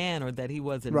wasn't a man or that he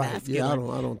wasn't Right. masculine. Yeah,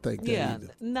 I don't think that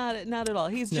either. not at all.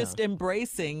 He's just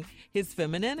embracing his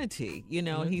femininity. You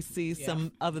know, he sees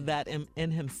some of that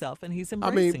in himself, and he's I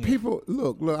embracing mean, it. people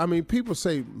look. I mean, people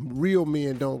say real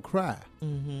men don't cry.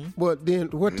 Mm-hmm. But then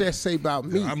what that say about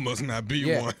me? I must not be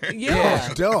Yeah. one.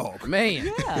 Yeah. Dog. Man.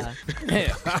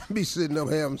 Yeah, I be sitting up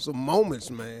having some moments,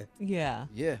 man. yeah,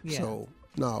 Yeah. So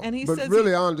no, And he but says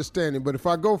really, I understand him. But if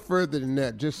I go further than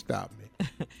that, just stop me.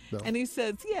 And he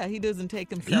says, he doesn't take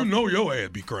himself. You know your ass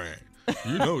be crying.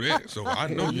 You know that. So I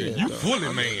know you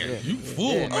fully man. You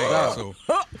full man. dog.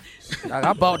 So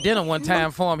I bought dinner one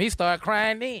time for him. He started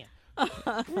crying then.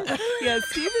 Yeah,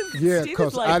 Steve is. Yeah, Steve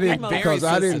because is like I didn't the most- because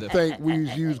I didn't sensitive.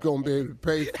 think you was gonna be able to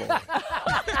pay for it.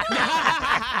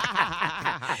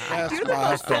 That's You're the why I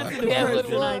most started. sensitive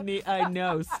person I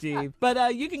know, Steve.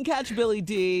 But you can catch Billy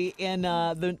D in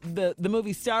the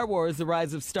movie Star Wars: The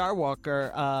Rise of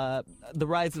Skywalker. The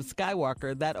Rise of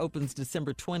Skywalker that opens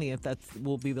December 20th. That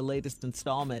will be the latest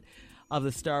installment of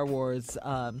the Star Wars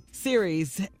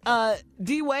series.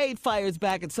 D. Wade fires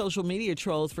back at social media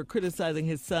trolls for criticizing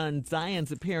his son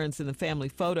Zion's appearance in the family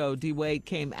photo. D. Wade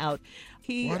came out.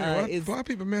 He why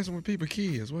people messing with people's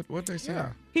kids? What they say?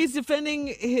 He's defending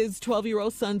his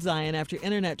 12-year-old son Zion after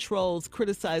internet trolls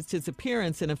criticized his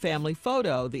appearance in a family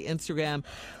photo. The Instagram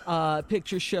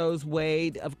picture shows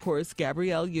Wade, of course,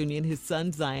 Gabrielle Union, his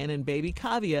son Zion, and baby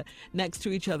Kavia next to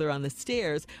each other on the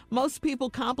stairs. Most people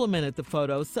complimented the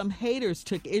photo. Some haters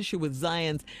took issue with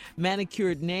Zion's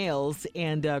manicured nails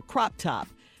and crop top.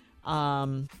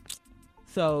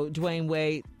 So Dwayne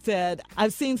Wade said,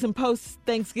 I've seen some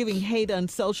post-Thanksgiving hate on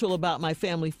social about my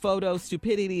family photo.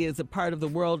 Stupidity is a part of the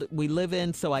world we live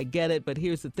in, so I get it. But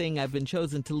here's the thing. I've been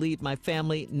chosen to lead my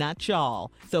family, not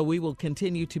y'all. So we will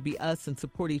continue to be us and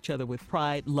support each other with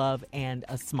pride, love, and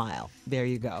a smile. There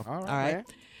you go. All right. man.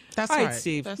 That's All right, right.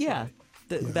 Steve. That's yeah. right.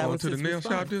 That Going was to the his nail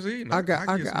response. shop this evening. I got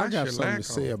get my something to shellac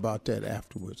say on. about that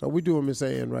afterwards. Are we doing Miss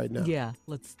Ann right now? Yeah.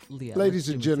 Let's Ladies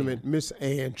do and Miss gentlemen, Ann. Miss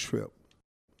Ann Tripp.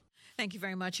 Thank you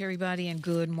very much, everybody, and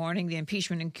good morning. The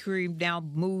impeachment inquiry now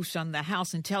moves from the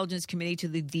House Intelligence Committee to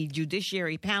the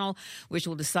Judiciary Panel, which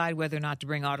will decide whether or not to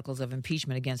bring articles of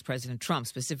impeachment against President Trump,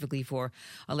 specifically for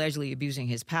allegedly abusing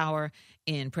his power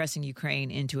in pressing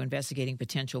Ukraine into investigating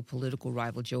potential political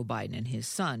rival Joe Biden and his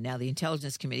son. Now, the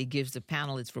Intelligence Committee gives the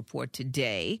panel its report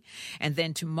today, and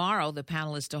then tomorrow the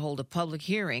panel is to hold a public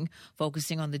hearing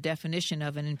focusing on the definition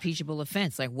of an impeachable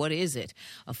offense. Like, what is it?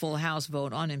 A full House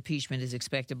vote on impeachment is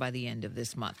expected by the end of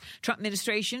this month. Trump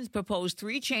administration proposed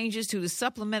 3 changes to the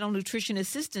Supplemental Nutrition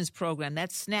Assistance Program.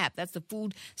 That's SNAP. That's the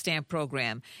food stamp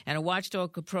program. And a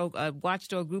watchdog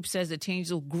group says the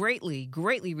changes will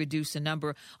greatly reduce the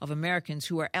number of Americans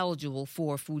who are eligible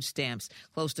for food stamps.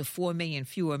 Close to 4 million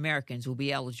fewer Americans will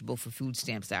be eligible for food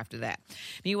stamps after that.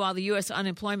 Meanwhile, the U.S.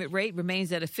 unemployment rate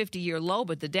remains at a 50-year low,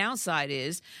 but the downside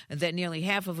is that nearly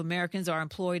half of Americans are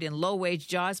employed in low-wage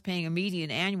jobs, paying a median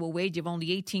annual wage of only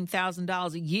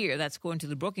 $18,000 a year. That's according to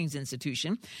the Brookings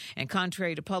Institution. And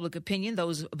contrary to public opinion,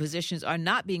 those positions are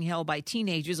not being held by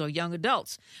teenagers or young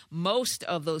adults. Most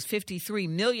of those 53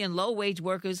 million low-wage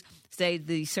workers,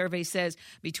 the survey says,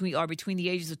 are between the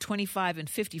ages of 25 and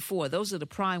 54. Those are the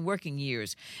prime working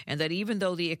years. And that even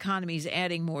though the economy is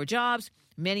adding more jobs,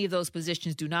 Many of those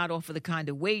positions do not offer the kind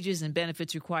of wages and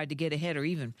benefits required to get ahead or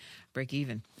even break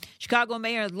even. Chicago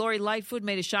Mayor Lori Lightfoot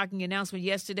made a shocking announcement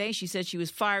yesterday. She said she was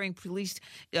firing Police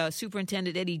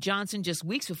Superintendent Eddie Johnson just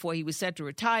weeks before he was set to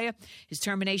retire. His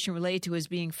termination related to his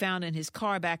being found in his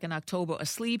car back in October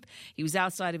asleep. He was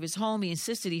outside of his home. He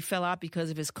insisted he fell out because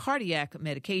of his cardiac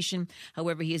medication.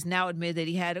 However, he has now admitted that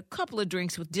he had a couple of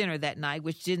drinks with dinner that night,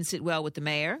 which didn't sit well with the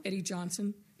mayor. Eddie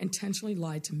Johnson intentionally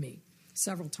lied to me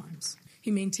several times.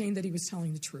 He maintained that he was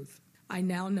telling the truth. I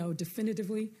now know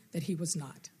definitively that he was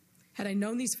not. Had I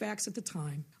known these facts at the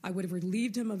time, I would have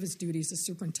relieved him of his duties as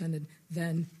superintendent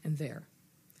then and there.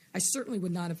 I certainly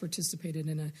would not have participated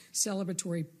in a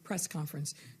celebratory press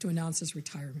conference to announce his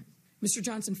retirement. Mr.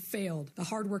 Johnson failed the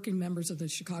hardworking members of the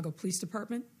Chicago Police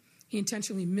Department. He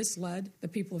intentionally misled the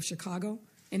people of Chicago,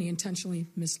 and he intentionally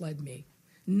misled me.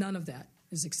 None of that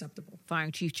is acceptable.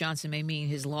 Firing Chief Johnson may mean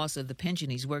his loss of the pension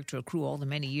he's worked to accrue all the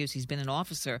many years he's been an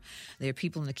officer. There are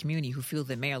people in the community who feel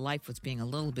that Mayor Lightfoot's being a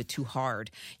little bit too hard.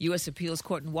 U.S. Appeals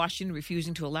Court in Washington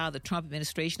refusing to allow the Trump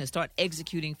administration to start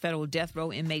executing federal death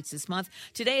row inmates this month.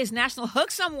 Today is National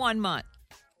Hook Someone Month.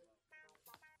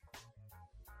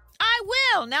 I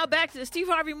will. Now back to the Steve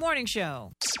Harvey Morning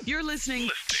Show. You're listening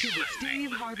to the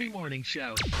Steve Harvey Morning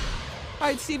Show. All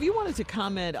right, Steve, you wanted to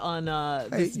comment on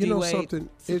this you know D-Wade something?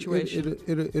 situation.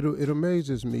 It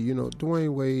amazes me. You know,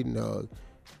 Dwayne Wade and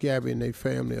Gabby and their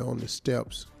family on the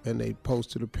steps, and they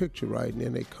posted a picture, right? And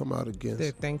then they come out against Their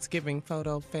Thanksgiving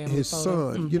photo, family his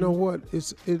photo. son. You know what?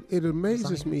 It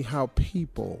amazes me how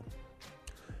people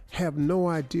have no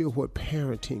idea what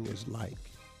parenting is like.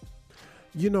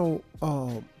 You know,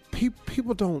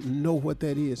 people don't know what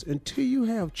that is until you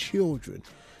have children.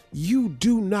 You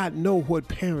do not know what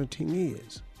parenting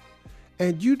is.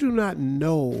 And you do not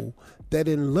know that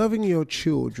in loving your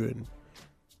children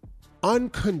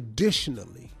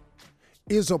unconditionally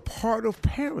is a part of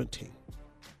parenting.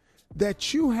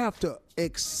 That you have to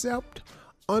accept,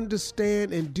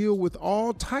 understand, and deal with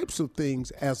all types of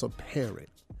things as a parent.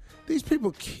 These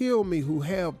people kill me who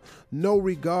have no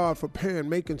regard for parent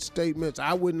making statements.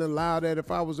 I wouldn't allow that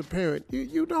if I was a parent.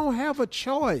 You don't have a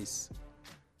choice.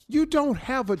 You don't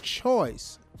have a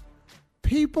choice.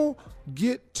 People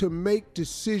get to make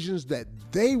decisions that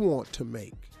they want to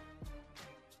make.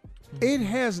 It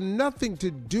has nothing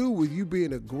to do with you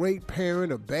being a great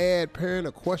parent, a bad parent,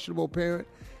 a questionable parent.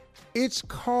 It's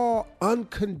called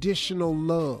unconditional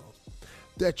love.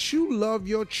 That you love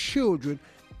your children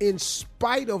in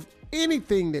spite of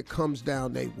anything that comes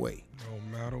down their way. No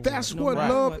matter what. That's what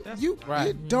love.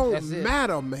 It don't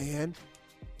matter, man.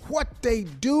 What they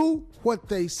do, what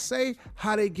they say,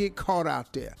 how they get caught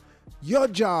out there. Your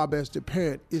job as the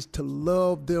parent is to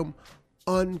love them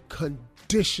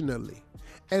unconditionally.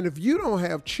 And if you don't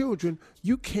have children,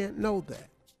 you can't know that.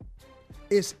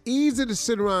 It's easy to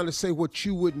sit around and say what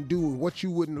you wouldn't do and what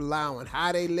you wouldn't allow and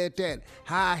how they let that,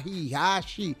 how he, how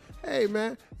she. Hey,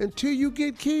 man, until you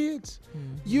get kids,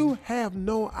 you have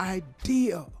no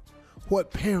idea what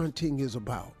parenting is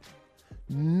about.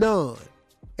 None.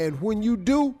 And when you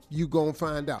do, you gonna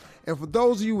find out. And for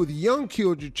those of you with young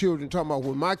children talking about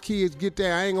when my kids get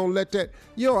there, I ain't gonna let that.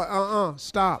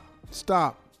 Stop.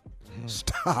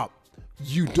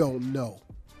 You don't know.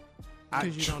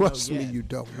 Trust me, you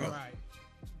don't know. Right.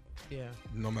 Yeah.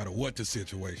 No matter what the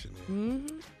situation is.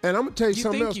 Mm-hmm. And I'm gonna tell you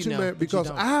something think else you too, know, man, but you because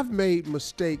don't. I've made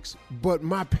mistakes, but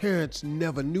my parents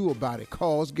never knew about it.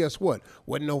 Cause guess what?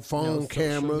 Wasn't no phone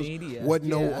cameras, wasn't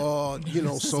no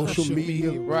social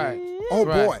media. Right. Oh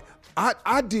Right. boy,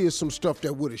 I did some stuff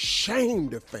that would have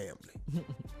shamed the family.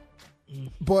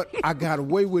 But I got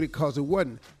away with it because it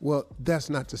wasn't. Well, that's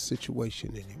not the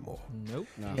situation anymore. Nope.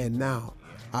 No. And now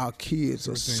our kids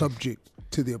are subject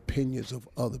to the opinions of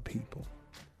other people.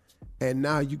 And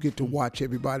now you get to watch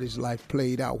everybody's life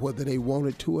played out, whether they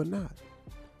wanted to or not.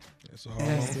 It's all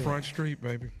on Front Street,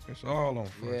 baby. It's all on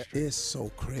Front Street. It's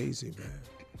so crazy, man.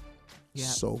 Yeah.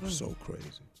 So crazy.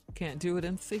 Can't do it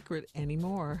in secret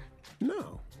anymore.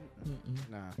 No.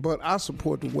 But I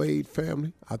support the Wade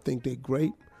family. I think they're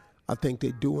great. I think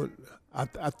they're doing. I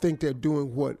think they're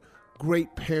doing what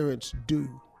great parents do.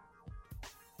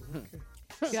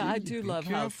 Yeah, I do love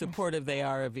how supportive they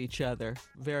are of each other.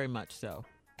 Very much so.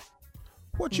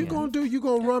 What you gonna do? You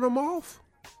gonna run them off?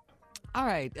 All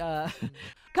right.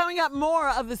 Coming up, more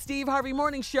of the Steve Harvey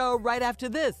Morning Show right after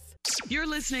this. You're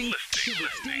listening to the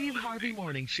Steve Harvey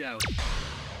Morning Show.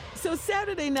 So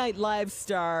Saturday Night Live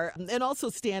star and also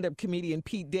stand-up comedian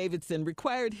Pete Davidson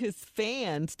required his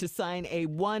fans to sign a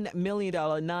 $1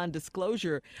 million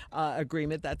non-disclosure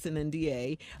agreement, that's an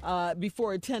NDA,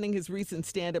 before attending his recent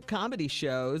stand-up comedy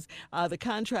shows. The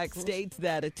contract states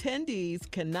that attendees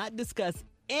cannot discuss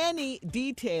any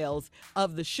details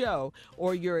of the show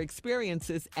or your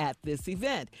experiences at this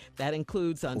event. That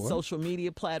includes on social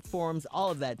media platforms,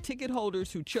 all of that. Ticket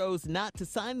holders who chose not to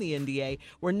sign the NDA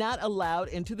were not allowed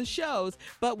into the shows,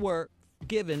 but were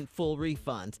given full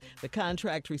refunds. The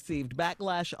contract received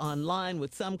backlash online,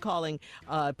 with some calling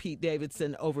Pete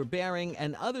Davidson overbearing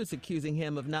and others accusing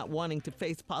him of not wanting to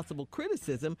face possible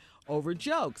criticism over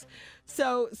jokes.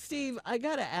 So, Steve, I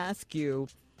got to ask you,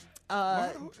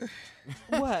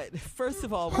 what? First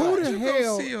of all, Who what? the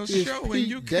hell See a is show and Pete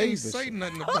you can't Davidson? say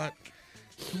nothing about.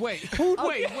 Wait,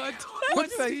 Okay. what?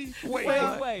 What's Steve?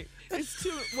 Wait. It's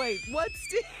too. Wait, what,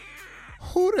 Steve?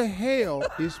 Who the hell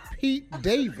is Pete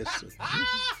Davidson?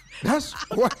 That's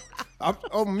what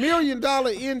 $1 million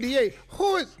NDA.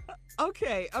 Who is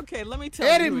Okay, let me tell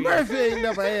Eddie you. who he is. Murphy? Ain't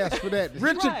never asked for that.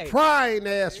 Richard Right. Pryor ain't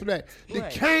asked for that. The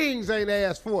Right. Kings ain't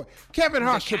asked for it. Kevin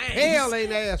Hart, Chappelle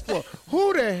ain't asked for it.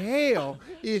 Who the hell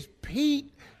is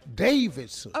Pete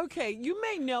Davidson? Okay, you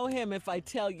may know him if I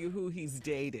tell you who he's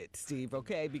dated, Steve,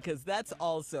 okay? Because that's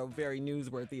also very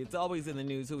newsworthy. It's always in the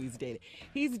news who he's dated.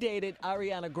 He's dated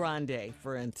Ariana Grande,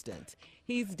 for instance.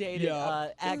 He's dated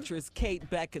actress Kate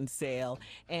Beckinsale.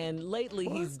 And lately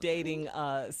he's dating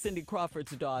Cindy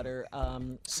Crawford's daughter.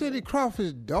 Cindy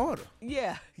Crawford's daughter.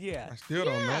 Yeah. I still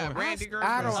don't know. Randy Gerber.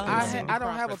 I don't have a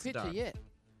Prophet's picture daughter. yet.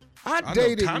 I know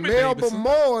dated Tommy Melba Davidson.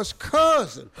 Moore's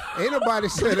cousin. Ain't nobody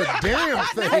said a damn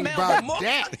thing about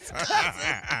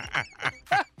that.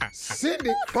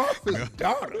 Cindy Crawford's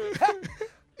daughter.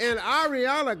 And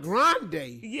Ariana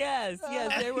Grande. Yes,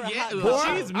 they were Yeah, hot. well,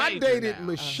 Boy, she's I major dated now.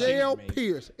 Michelle She's major.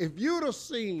 Pierce. If you'd have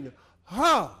seen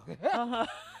her,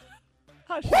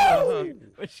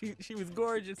 But she was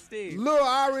gorgeous, Steve. little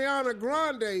Ariana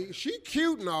Grande, she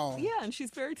cute and all. Yeah, and she's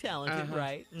very talented,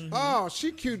 right? Mhm. Oh,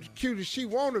 she cute as she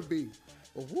want to be.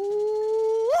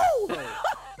 Woo!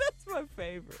 That's my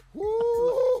favorite. Woo!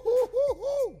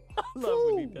 I love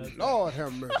when he does that. Lord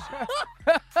have mercy.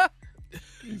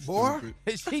 Boy,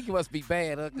 She must be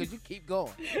bad, because you keep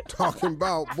going. talking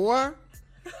about, boy,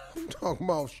 I'm talking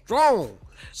about strong.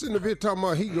 Sitting up here talking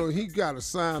about he got to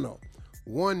sign a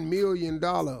 $1 million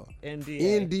NDA.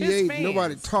 NDA.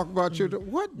 Nobody talk about your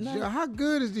what? No. How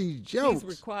good is these jokes? He's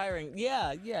requiring,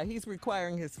 he's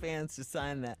requiring his fans to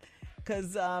sign that,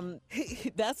 because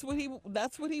that's what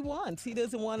he wants. He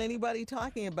doesn't want anybody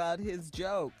talking about his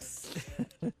jokes.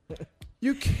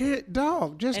 You can't,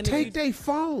 dog. Just And if take you- their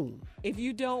phone. If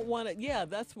you don't want it,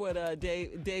 that's what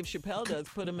Dave Chappelle does.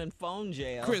 Put him in phone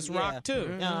jail. Chris Rock,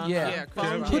 too. Uh-huh. Yeah.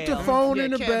 phone Put the jail. phone Yeah,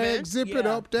 in the Kevin. bag, zip it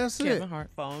Yeah. up. That's Kevin it. Hart.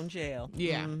 Phone jail.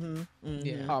 Yeah.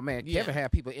 Mm-hmm. Oh, man, Yeah. Kevin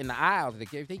had people in the aisles.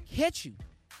 If they catch you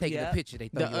taking Yeah. a picture, they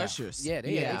throw The you out. ushers. Yeah,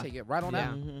 they Yeah. take it right on Yeah.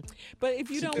 out. Mm-hmm. But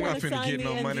if you don't You're want not to finna sign get the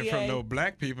no NDA, money from no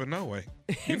black people, no way.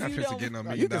 You're not you finna don't- get no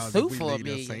 $1 You million can if sue we for a lead us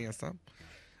million. saying something.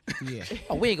 Yeah.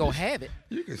 Oh, we ain't going to have it.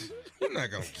 You're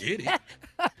not gonna get it.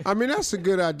 I mean, that's a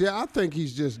good idea. I think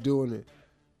he's just doing it.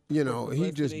 You know,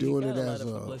 he just Publicity. doing got it a lot as of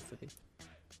a. publicity.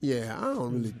 Yeah, I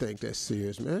don't really think that's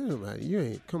serious, man. You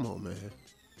ain't. Come on, man.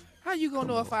 How you going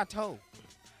to know if I told?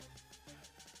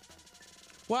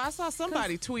 Well, I saw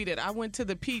somebody tweeted, I went to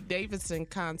the Pete Davidson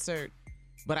concert,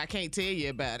 but I can't tell you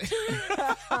about it.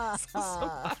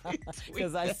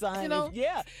 Because I signed, You know?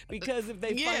 because if they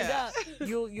find Yeah. out,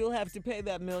 you'll have to pay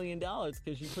that $1 million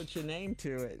because you put your name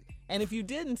to it. And if you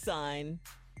didn't sign,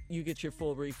 you get your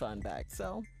full refund back.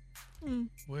 So,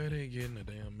 Where they getting a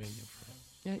damn million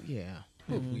from? Yeah.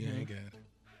 We ain't got it.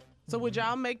 So would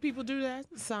y'all make people do that?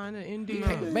 Sign an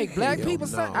NDA? Make black Hell people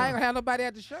sign? no. I ain't gonna have nobody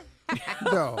at the show.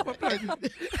 No.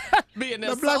 Being The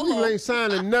there black people solo. ain't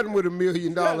signing nothing with $1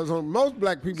 million on. Most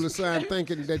black people are signing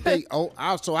thinking that they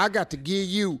so I got to give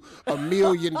you $1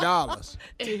 million.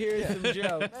 to hear some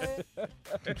jokes.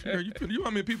 Girl, you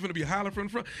want me people to be hollering from the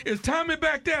front? Is Tommy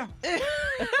back there?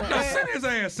 No, send his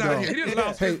ass out here. He just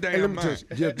lost his let damn me tell mind.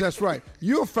 you, yeah, that's right.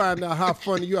 You'll find out how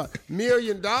funny you are. $1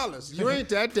 million. You ain't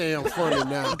that damn funny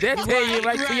now. That tell you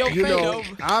right to your You face. know,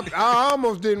 I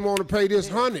almost didn't want to pay this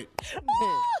 $100.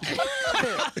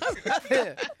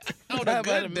 On How a about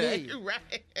good a day. million?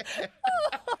 Right.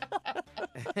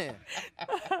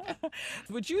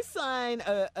 Would you sign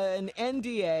an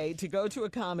NDA to go to a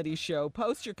comedy show?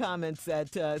 Post your comments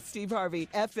at Steve Harvey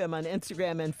FM on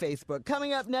Instagram and Facebook.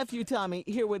 Coming up, Nephew Tommy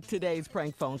here with today's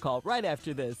prank phone call right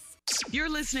after this. You're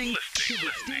listening to the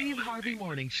Steve Harvey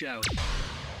Morning Show.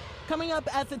 Coming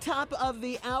up at the top of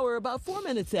the hour, about 4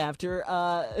 minutes after,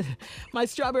 my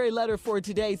strawberry letter for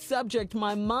today. Subject,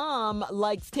 my mom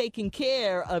likes taking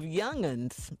care of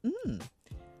young'uns.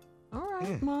 All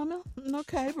right, Mama.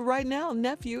 Okay, but right now,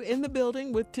 Nephew in the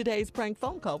building with today's prank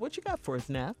phone call. What you got for us,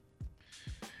 Neff?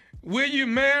 Will you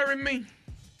marry me?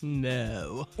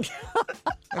 No.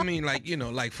 I mean, like,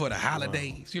 like for the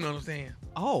holidays. You know what I'm saying?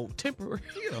 Oh, temporary.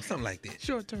 Something like that.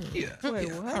 Short term. Yeah. Wait,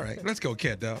 yeah. what? All right, let's go,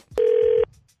 Cat Dog.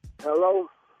 Hello?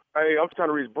 Hey, I'm trying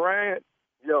to reach Brad.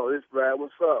 Yo, this Brad.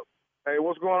 What's up? Hey,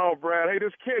 what's going on, Brad? Hey,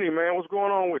 this Kenny, man. What's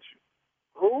going on with you?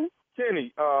 Who?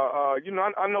 Kenny.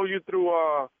 I know you through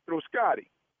Scotty.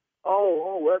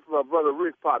 Oh, that's my brother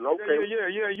Rick's partner. Okay.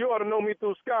 Yeah. You ought to know me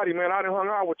through Scotty, man. I done hung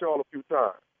out with y'all a few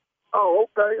times. Oh,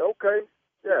 okay.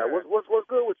 Yeah, what's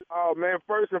good with you? Oh, man,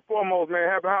 first and foremost, man,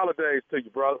 happy holidays to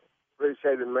you, brother.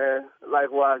 Appreciate it, man.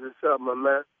 Likewise, yourself, my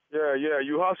man. Yeah,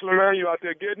 you hustling, man? You out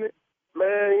there getting it?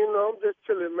 Man, I'm just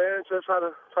chilling, man. Just trying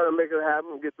to make it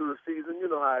happen and get through the season.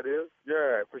 You know how it is.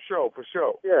 Yeah, for sure.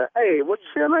 Yeah. Hey, what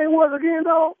your name was again,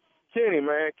 dog? Kenny,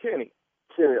 man. Kenny.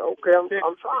 Okay,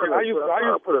 I'm trying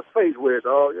to put a face with it,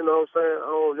 dog. You know what I'm saying? I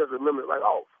don't just remember it like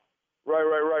off. Right.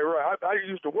 I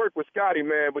used to work with Scotty,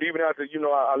 man, but even after,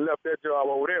 I left that job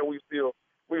over there, we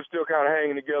were still kind of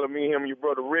hanging together, me, him, and your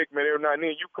brother Rick, man. Every now and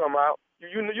then you come out.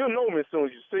 You'll know me as soon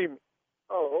as you see me.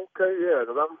 Oh, okay, yeah,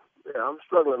 because I'm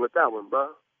struggling with that one,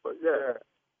 bro. But, yeah.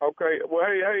 Okay, well,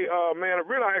 hey, man,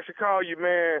 really, I actually called you,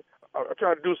 man. I'm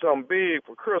trying to do something big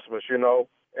for Christmas, and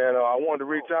I wanted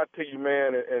to reach out to you,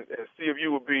 man, and see if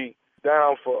you would be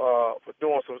down for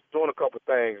doing a couple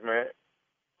things, man.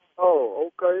 Oh,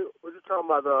 okay. What you talking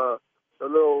about? The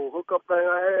little hookup thing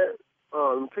I had?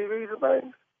 Them TVs and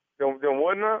things? Them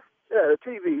what now? Yeah, the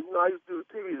TV. I used to do the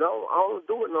TVs. I don't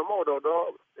do it no more, though,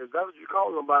 dog. If that's what you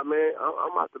calling about, man,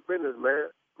 I'm out the business,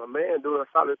 man. My man doing a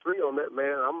solid 3 on that,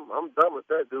 man. I'm done with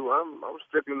that, dude. I'm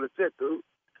strictly legit, dude.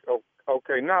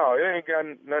 Okay, no, it ain't got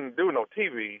nothing to do with no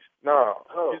TVs. No.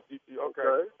 Oh,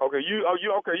 okay. You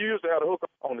used to have a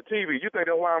hookup on the TV. You think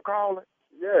that's why I'm calling?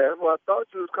 Yeah, that's what I thought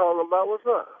you was calling about. What's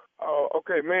up? Oh,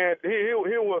 okay, man. Here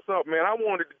what's up, man. I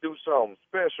wanted to do something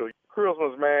special.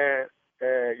 Christmas, man.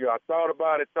 And I thought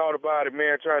about it,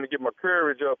 man, trying to get my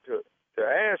courage up to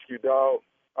ask you, dog.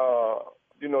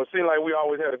 It seemed like we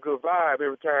always had a good vibe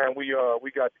every time we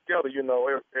got together.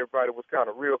 Everybody was kind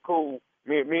of real cool.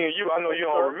 Me and you, I know you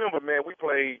don't remember, man. We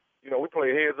played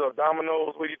heads up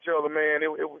dominoes with each other, man.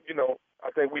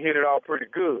 I think we hit it all pretty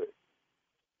good.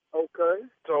 Okay.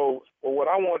 So, what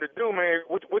I wanted to do, man,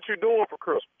 what you doing for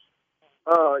Christmas?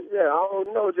 Yeah, I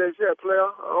don't know just yet, player.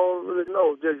 I don't really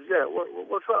know just yet.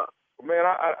 What's up? Man,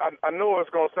 I know it's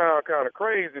gonna sound kind of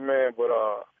crazy, man, but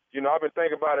I've been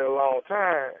thinking about it a long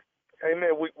time. Hey,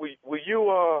 man, will you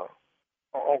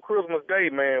on Christmas Day,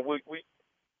 man, will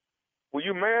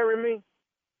you marry me?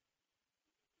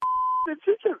 Did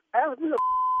you just ask me to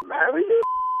marry you?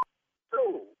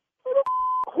 Dude,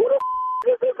 who the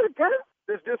is this again?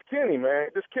 This Kenny, man.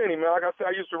 Like I said,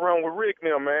 I used to run with Rick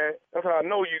now, man. That's how I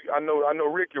know you. I know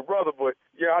Rick, your brother, but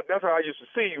yeah, that's how I used to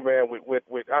see you, man.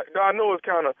 I know it's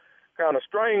kind of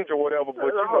strange or whatever, but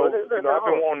I've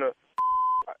been wanting to.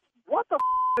 What the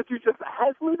did you just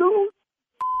ask me, dude?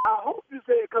 I hope you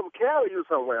say it come carry you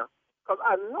somewhere, cause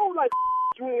I know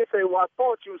you ain't say what I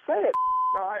thought you said.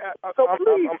 No,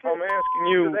 I'm asking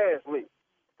you ask me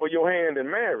for your hand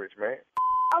in marriage, man.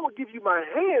 I will give you my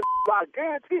hand, but I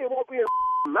guarantee it won't be a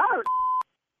marriage.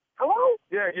 Hello?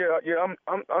 Yeah.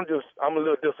 I'm a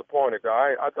little disappointed,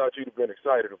 guy. I thought you'd have been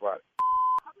excited about it.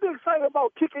 I've been excited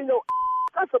about kicking your.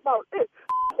 That's about it.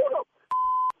 Hold up.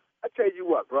 I tell you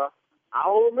what, bro. I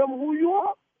don't remember who you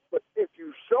are, but if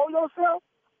you show yourself,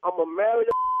 I'm gonna marry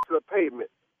your to the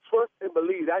pavement. Trust and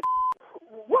believe that.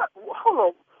 What? Hold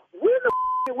on. When the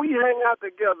did we hang out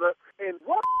together, and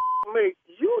what made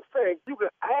you think you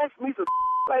could ask me to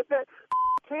like that?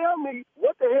 Tell me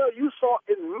what the hell you saw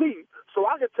in me so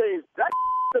I can change that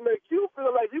to make you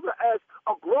feel like you can ask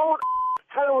a grown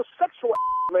heterosexual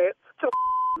man to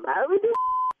marry me?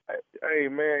 Hey,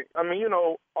 man, I mean,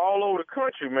 all over the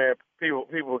country, man, people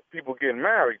getting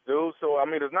married, dude. So, I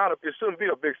mean, it shouldn't be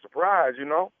a big surprise,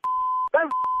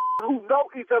 That's who know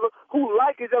each other, who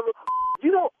like each other.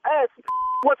 You don't ask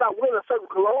once I win a certain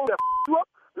cologne that you up.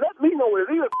 Let me know what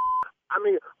it is. I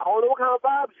mean, I don't know what kind of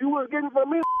vibes you was getting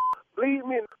from me. Believe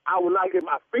me, I would like get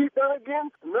my feet done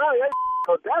again. No,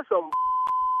 because that's some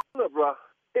bro.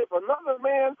 If another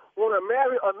man want to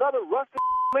marry another rustic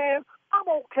man, I'm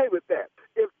okay with that.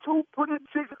 If 2 pretty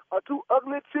chicks or 2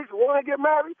 ugly chicks want to get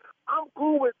married, I'm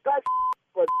cool with that.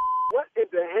 But what in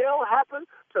the hell happened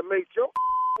to make your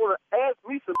want to ask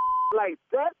me some like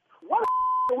that? Why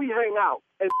do we hang out?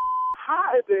 And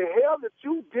how in the hell did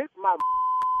you get my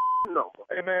number?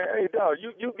 Hey, man, dog,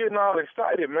 you getting all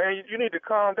excited, man. You need to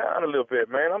calm down a little bit,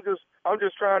 man. I'm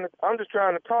just trying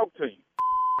to talk to you.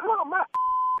 Come on, man.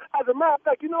 As a matter of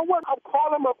fact, you know what? I'm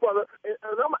calling my brother, and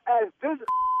I'm gonna ask this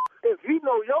if he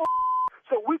know your,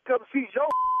 so we come see your,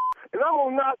 and I'm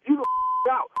gonna knock you the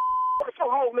out. What's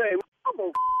your whole name? I'm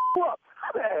gonna you up.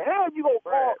 How the hell you gonna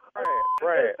call?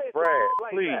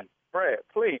 Brad,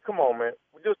 please, come on, man.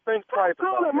 Just think twice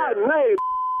about my name.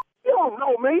 You don't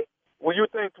know me. Will you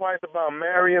think twice about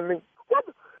marrying me? What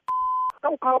the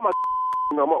don't call my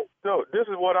no more. So, this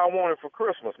is what I wanted for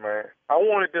Christmas, man. I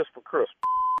wanted this for Christmas.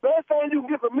 Best thing you can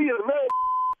get for me is a man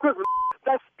Christmas.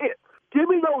 That's it. Give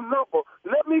me your number.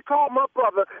 Let me call my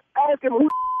brother, ask him who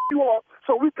you are,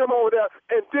 so we come over there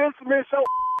and dismiss your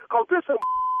cause this some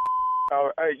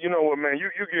hey, you know what, man? You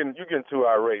getting too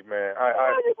irate, man.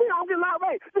 I'm getting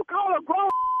irate. You call a grown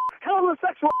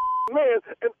heterosexual man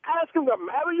and ask him to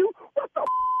marry you? What the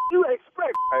you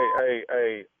expect?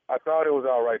 Hey, I thought it was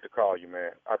all right to call you,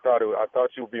 man. I thought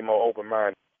you would be more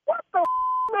open-minded. What the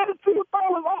man? You thought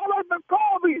it was all right to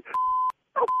call me?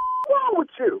 What's wrong with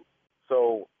you?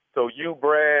 So you,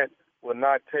 Brad, will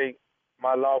not take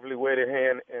my lovely wedded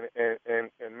hand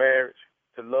in marriage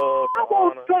to love, to honor? I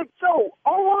won't take your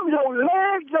arm, your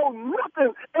leg, your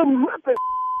nothing, and nothing.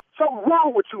 Something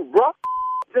wrong with you, bro.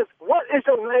 Just what is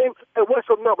your name and what's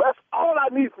your number? That's all I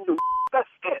need from you. That's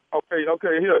it. Okay,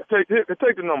 here, take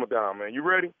the number down, man. You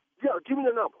ready? Yeah, give me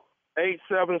the number.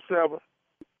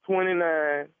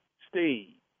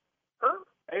 877-29-STEVE. Huh?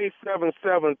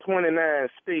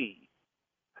 877-29-STEVE.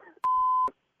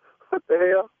 What the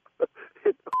hell?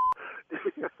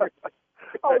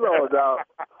 Hold on, dog.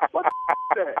 What the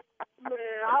that?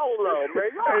 Man, hold on,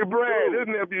 man. Hey, Brad, this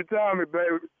nephew Tommy,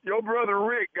 baby. Your brother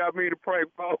Rick got me to prank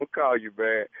phone call you,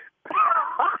 man.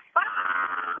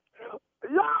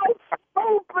 Y'all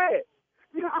stupid.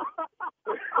 Dude,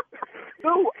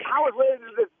 I was ready to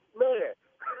just, man.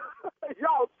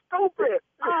 Y'all stupid.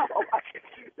 Oh,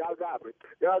 y'all got me.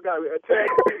 He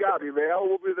got me,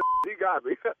 man. He got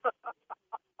me.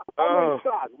 I'm in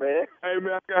shock, man. Hey,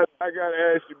 man, I got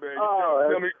to ask you, man.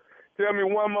 Tell me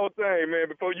one more thing, man,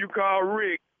 before you call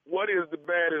Rick. What is the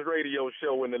baddest radio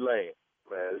show in the land?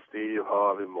 Man, Steve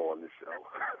Harvey Morning Show.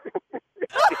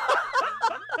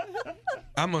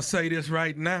 I'm going to say this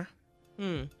right now.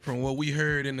 From what we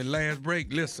heard in the last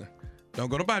break, listen, don't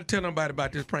go nobody tell nobody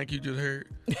about this prank you just heard.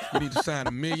 You need to sign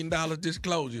 $1 million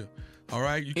disclosure. All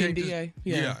right? You can't NDA?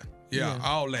 Just, yeah,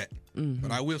 all that. Mm-hmm.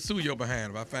 But I will sue your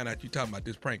behind if I find out you talking about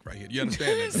this prank right here. You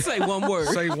understand that? Say one word.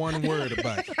 Say one word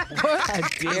about it. How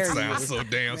dare you? Sounds so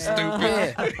damn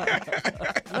stupid.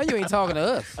 No, you ain't talking to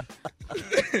us.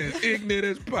 As ignorant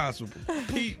as possible.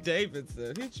 Pete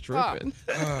Davidson, he's tripping.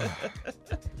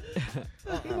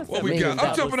 What we got?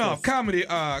 I'm jumping off. Comedy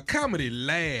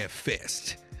Laugh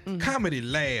Fest. Comedy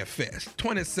Laugh Fest,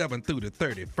 27th through the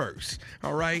 31st.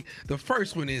 All right? The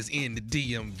first one is in the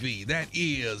DMV. That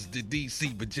is the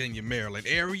D.C., Virginia, Maryland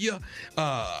area.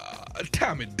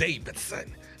 Tommy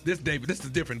Davidson. This is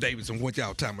different Davidson from what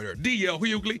y'all talking about. D.L.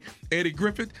 Hughley, Eddie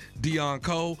Griffith, Dion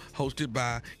Cole, hosted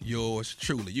by yours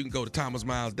truly. You can go to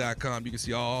thomasmiles.com. You can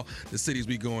see all the cities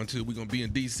we going to. We're going to be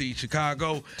in D.C.,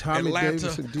 Chicago, Tommy Atlanta,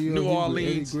 Davidson, D.L. New Hughley,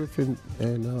 Orleans. Eddie Griffin,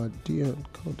 and Dion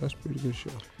Cole. That's a pretty good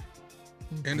show.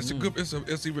 And it's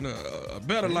even a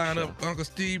better lineup. Uncle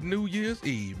Steve, New Year's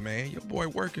Eve, man. Your boy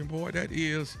working, boy. That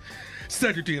is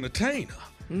Cedric the Entertainer.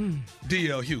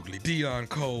 D.L. Hughley, Dion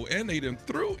Cole, and they done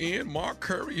threw in Mark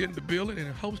Curry in the building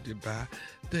and hosted by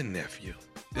the nephew.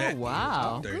 That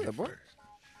wow. is the 31st.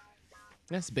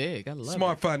 That's big. I love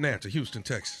Smart it. Financial, Houston,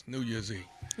 Texas, New Year's Eve.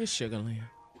 It's Sugarland.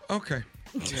 Okay.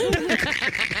 In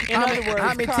other words,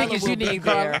 how many Carla tickets will you be need,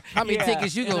 Carla? there. How many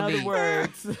tickets you gonna need? In other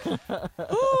words.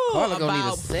 Carla gonna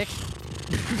need a second.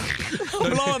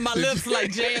 I'm blowing my lips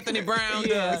like J. Anthony Brown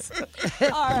does. All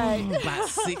right. About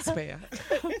 6 pair.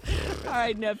 All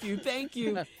right, nephew. Thank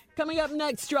you. Coming up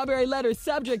next, Strawberry Letter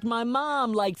subject, my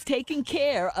mom likes taking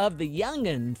care of the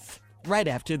youngins. Right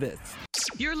after this.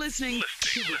 You're listening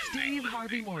to the Steve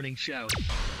Harvey Morning Show.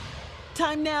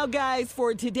 Time now, guys,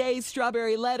 for today's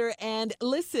Strawberry Letter. And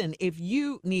listen, if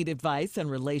you need advice on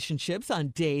relationships,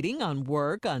 on dating, on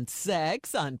work, on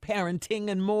sex, on parenting,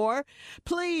 and more,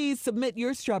 please submit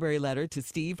your Strawberry Letter to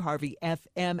Steve Harvey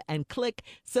FM and click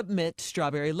Submit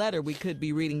Strawberry Letter. We could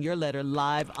be reading your letter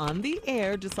live on the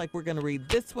air, just like we're going to read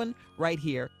this one right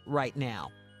here, right now.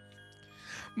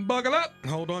 Buckle up.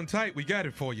 Hold on tight. We got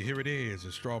it for you. Here it is,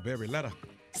 a Strawberry Letter.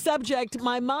 Subject,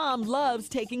 my mom loves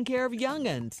taking care of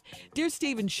young'uns. Dear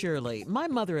Steve and Shirley, my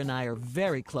mother and I are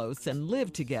very close and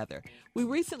live together. We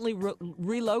recently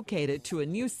relocated to a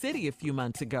new city a few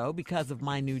months ago because of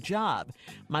my new job.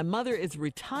 My mother is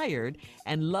retired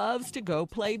and loves to go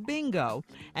play bingo,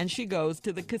 and she goes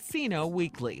to the casino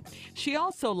weekly. She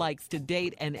also likes to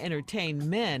date and entertain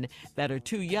men that are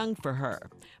too young for her.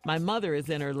 My mother is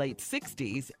in her late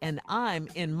 60s, and I'm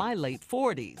in my late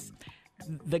 40s.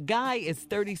 The guy is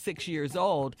 36 years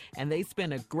old, and they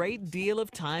spend a great deal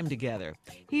of time together.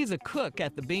 He's a cook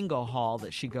at the bingo hall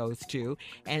that she goes to,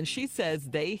 and she says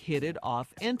they hit it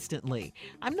off instantly.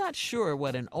 I'm not sure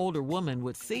what an older woman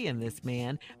would see in this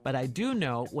man, but I do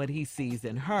know what he sees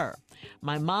in her.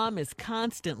 My mom is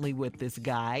constantly with this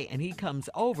guy, and he comes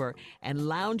over and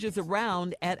lounges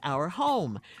around at our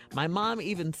home. My mom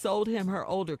even sold him her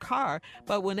older car,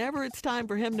 but whenever it's time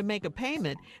for him to make a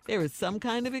payment, there is some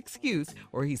kind of excuse,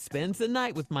 or he spends the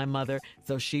night with my mother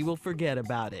so she will forget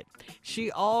about it.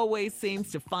 She always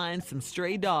seems to find some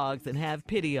stray dogs and have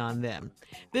pity on them.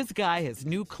 This guy has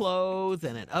new clothes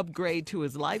and an upgrade to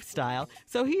his lifestyle,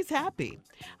 so he's happy.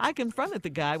 I confronted the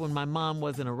guy when my mom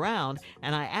wasn't around,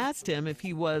 and I asked him if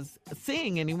he was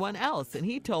seeing anyone else, and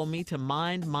he told me to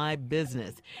mind my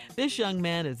business. This young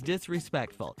man is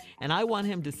disrespectful, and I want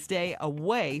him to stay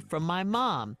away from my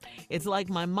mom. It's like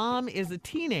my mom is a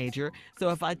teenager, so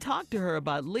if I talk to her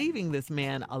about leaving this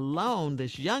man alone,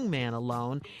 this young man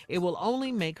alone, it will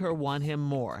only make her want him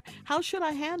more. How should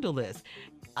I handle this?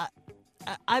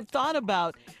 I've thought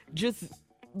about just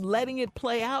letting it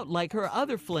play out like her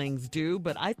other flings do,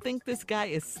 but I think this guy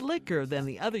is slicker than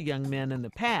the other young men in the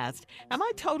past. Am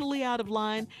I totally out of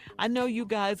line? I know you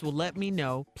guys will let me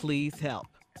know. Please help.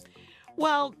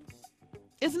 Well,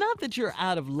 it's not that you're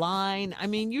out of line. I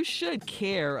mean, you should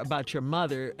care about your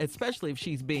mother, especially if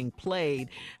she's being played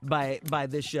by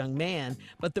this young man.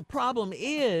 But the problem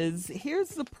is, here's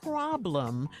the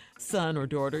problem, son or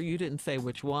daughter, you didn't say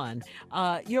which one.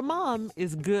 Your mom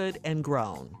is good and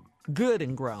grown. Good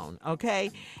and grown,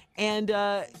 okay? And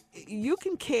you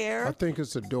can care. I think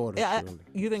it's a daughter, Shirley.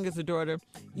 You think it's a daughter?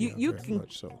 You very can,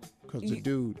 much so. Because the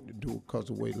dude, because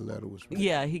the way the letter was written.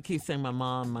 Yeah, he keeps saying my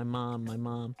mom, my mom, my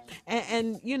mom.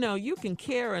 And you know, you can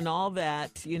care and all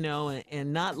that, you know,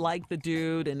 and not like the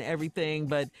dude and everything,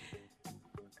 but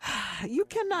you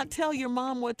cannot tell your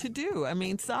mom what to do. I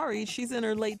mean, sorry, she's in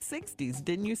her late 60s.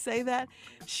 Didn't you say that?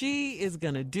 She is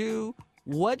going to do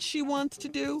what she wants to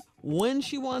do, when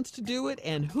she wants to do it,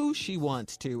 and who she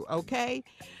wants to, okay?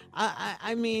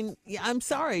 I mean, I'm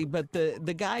sorry, but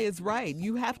the guy is right.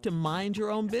 You have to mind your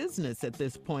own business at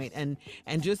this point and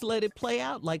just let it play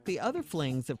out like the other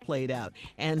flings have played out,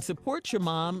 and support your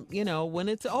mom, you know, when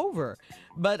it's over.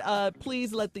 But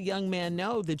please let the young man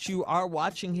know that you are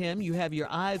watching him, you have your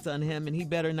eyes on him, and he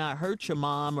better not hurt your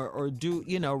mom or do,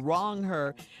 you know, wrong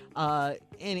her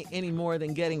any more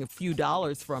than getting a few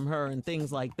dollars from her and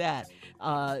things like that.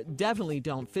 Definitely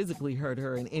don't physically hurt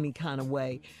her in any kind of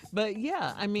way. But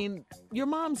yeah, I mean, your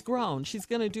mom's grown. She's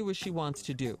going to do what she wants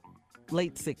to do.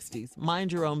 Late 60s.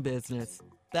 Mind your own business.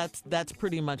 That's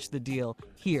pretty much the deal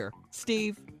here.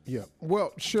 Steve? Yeah.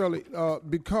 Well, Shirley,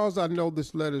 because I know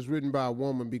this letter is written by a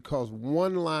woman, because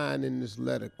one line in this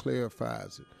letter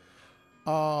clarifies it.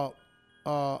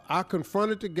 I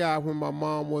confronted the guy when my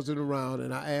mom wasn't around,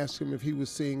 and I asked him if he was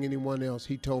seeing anyone else.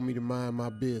 He told me to mind my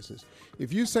business.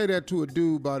 If you say that to a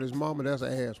dude about his mama, that's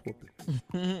an ass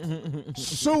whooping.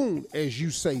 Soon as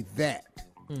you say that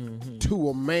to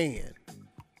a man,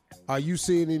 are you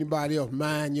seeing anybody else?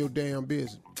 Mind your damn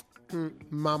business.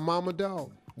 My mama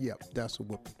dog? Yep, that's a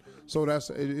whooping. So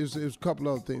it's a couple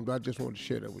other things, but I just wanted to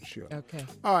share that with you. Okay.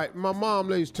 All right, my mom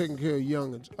lady's taking care of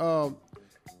youngins.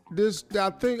 I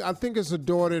think it's a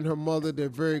daughter and her mother. They're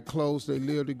very close. They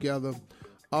live together.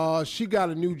 She got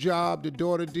a new job, the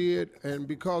daughter did, and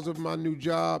because of my new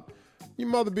job, your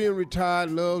mother being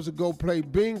retired loves to go play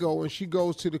bingo, and she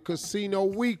goes to the casino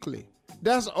weekly.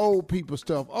 That's old people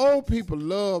stuff. Old people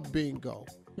love bingo.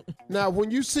 Now, when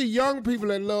you see young people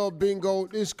that love bingo,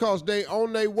 it's because they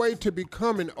on their way to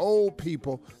becoming old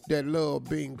people that love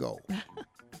bingo.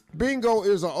 Bingo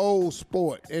is an old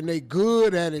sport, and they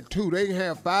good at it too. They can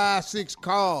have 5, 6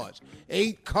 cards,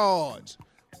 8 cards.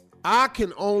 I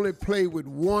can only play with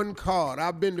 1 card.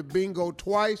 I've been to bingo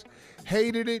twice,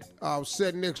 hated it. I was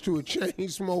sitting next to a chain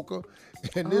smoker,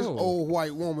 and this old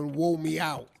white woman wore me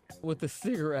out. With the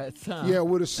cigarettes, huh? Yeah,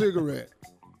 with a cigarette.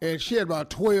 And she had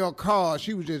about 12 cards.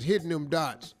 She was just hitting them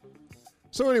dots.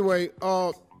 So anyway,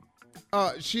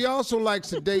 she also likes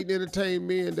to date and entertain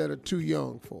men that are too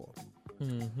young for her.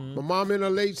 Mm-hmm. My mom in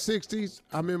her late 60s.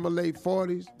 I'm in my late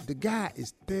 40s. The guy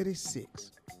is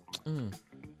 36.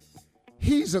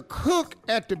 He's a cook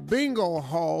at the bingo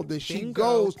hall that she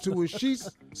goes to, and she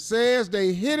says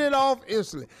they hit it off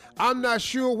instantly. I'm not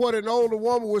sure what an older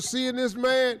woman would see in this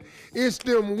man. It's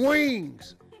them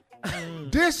wings.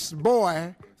 This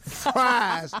boy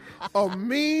fries a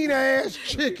mean-ass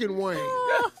chicken wing.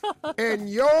 And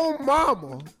your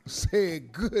mama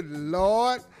said, good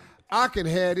Lord, I can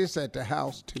have this at the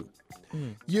house too.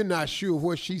 You're not sure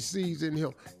what she sees in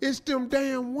him. It's them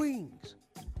damn wings.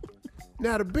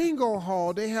 Now, the bingo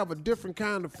hall, they have a different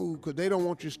kind of food because they don't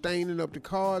want you staining up the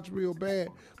cards real bad,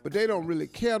 but they don't really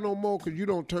care no more because you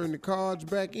don't turn the cards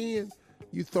back in.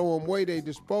 You throw them away, they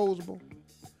disposable.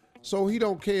 So he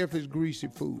don't care if it's greasy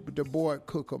food, but the boy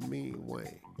cook a mean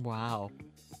way. Wow.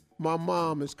 My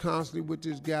mom is constantly with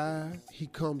this guy. He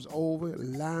comes over,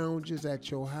 lounges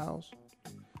at your house.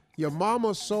 Your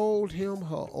mama sold him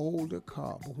her older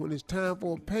car, but when it's time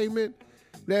for a payment,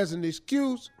 there's an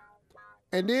excuse.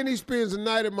 And then he spends the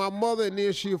night at my mother, and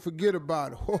then she'll forget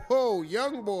about it. Oh,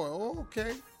 young boy,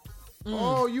 okay.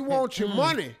 Oh, you want your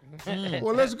money?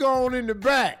 Well, let's go on in the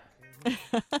back.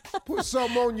 Put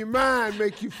something on your mind,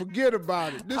 make you forget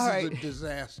about it. This is a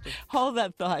disaster. Hold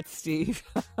that thought, Steve.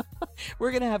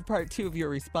 We're going to have part 2 of your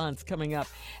response coming up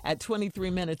at 23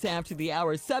 minutes after the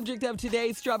hour. Subject of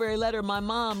today's Strawberry Letter, my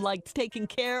mom liked taking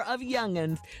care of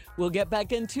young'uns. We'll get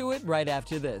back into it right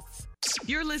after this.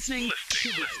 You're listening to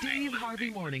the Steve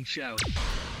Harvey Morning Show.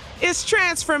 It's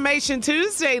Transformation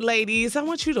Tuesday, ladies. I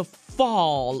want you to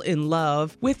fall in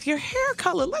love with your hair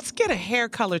color. Let's get a hair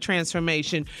color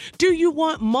transformation. Do you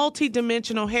want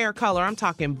multi-dimensional hair color? I'm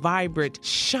talking vibrant,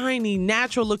 shiny,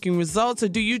 natural-looking results, or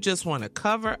do you just want to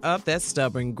cover up that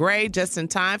stubborn gray just in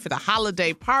time for the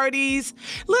holiday parties?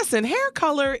 Listen, hair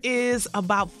color is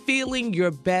about feeling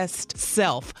your best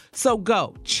self. So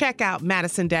go check out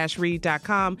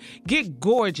Madison-Reed.com. Get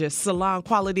gorgeous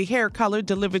salon-quality hair color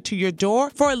delivered to your door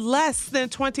for less than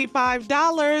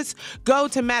 $25. Go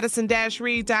to Madison-Reed.com.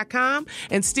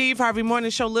 And Steve Harvey Morning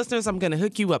Show listeners, I'm going to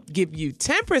hook you up, give you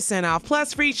 10% off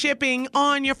plus free shipping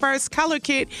on your first color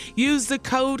kit. Use the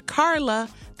code Carla.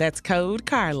 That's code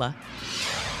Carla.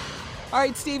 All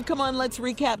right, Steve, come on. Let's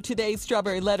recap today's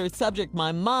Strawberry Letter subject.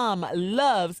 My mom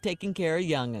loves taking care of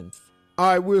young'uns. All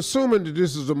right, we're assuming that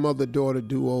this is a mother-daughter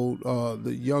duo.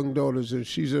 The young daughter's, and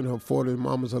she's in her 40s,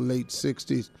 mama's her late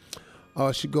 60s.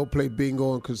 She go play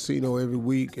bingo and casino every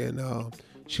week, and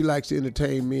she likes to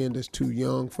entertain men that's too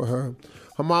young for her.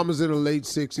 Her mama's in her late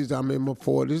 60s, I'm in my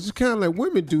 40s. It's kind of like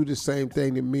women do the same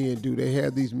thing that men do. They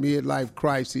have these midlife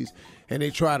crises, and they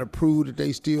try to prove that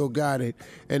they still got it.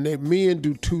 And then men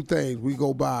do two things. We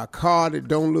go buy a car that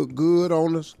don't look good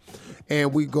on us,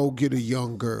 and we go get a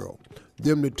young girl.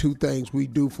 Them the two things we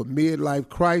do for midlife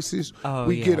crisis.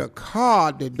 We get a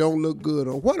car that don't look good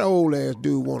on. What old ass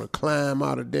dude want to climb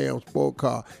out a damn sport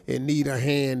car and need a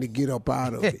hand to get up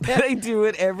out of it? They do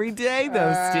it every day,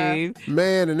 though, Steve.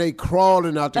 Man, and they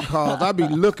crawling out the cars. I be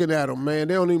looking at them, man.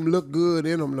 They don't even look good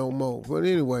in them no more. But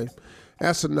anyway,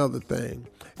 that's another thing.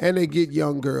 And they get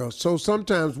young girls. So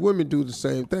sometimes women do the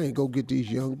same thing. Go get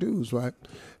these young dudes, right?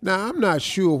 Now, I'm not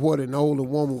sure what an older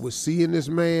woman would see in this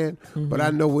man, but I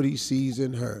know what he sees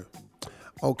in her.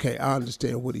 Okay, I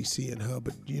understand what he sees in her,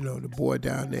 but, you know, the boy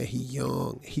down there, he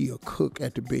young. He a cook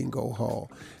at the bingo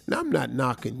hall. Now, I'm not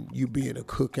knocking you being a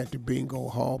cook at the bingo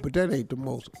hall, but that ain't the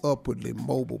most upwardly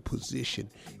mobile position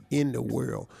in the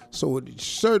world. So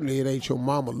certainly it ain't your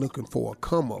mama looking for a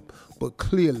come-up, but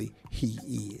clearly he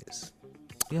is.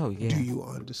 Oh, yeah. Do you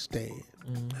understand?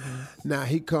 Now,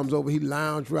 he comes over, he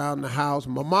lounges around the house.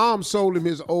 My mom sold him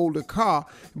his older car,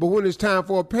 but when it's time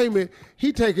for a payment,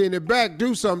 he take it in the back,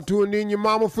 do something to it, and then your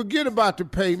mama forget about the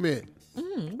payment.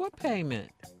 What payment?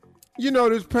 You know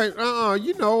this payment.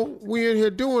 You know, we in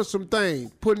here doing some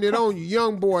things, putting it on you,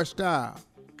 young boy style.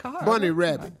 Car. Bunny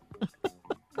rabbit.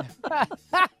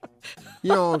 You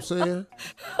know what I'm saying?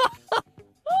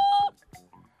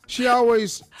 She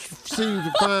always seems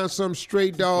to find some stray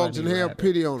dogs and have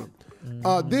pity on them.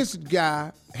 This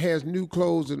guy has new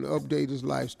clothes and updated his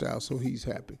lifestyle, so he's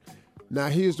happy. Now,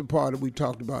 here's the part that we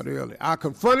talked about earlier. I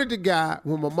confronted the guy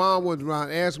when my mom wasn't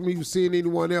around, asked him if he was seeing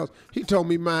anyone else. He told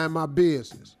me mind my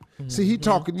business. See, he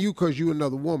talking to you because you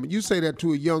another woman. You say that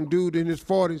to a young dude in his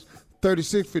 40s,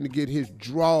 36 finna get his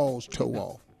drawers toe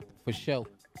off. For sure.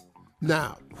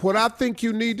 Now, what I think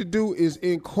you need to do is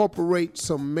incorporate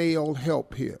some male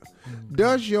help here.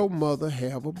 Does your mother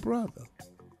have a brother?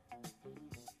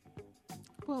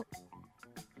 Well,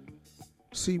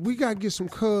 see, we got to get some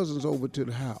cousins over to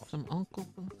the house. Some uncles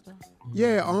and stuff?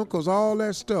 Yeah, uncles, all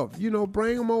that stuff. You know,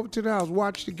 bring them over to the house,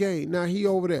 watch the game. Now he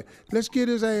over there. Let's get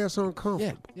his ass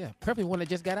uncomfortable. Yeah, probably one that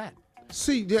just got out.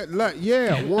 See,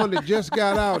 one that just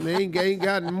got out and ain't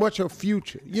got much of a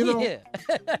future, you know? Yeah.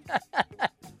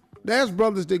 There's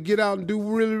brothers that get out and do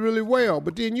really, really well.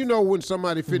 But then you know when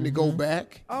somebody finna go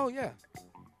back. Oh, yeah.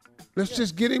 Let's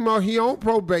just get him out. He on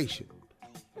probation.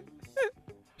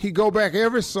 He go back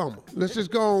every summer. Let's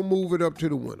just go and move it up to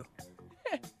the winter.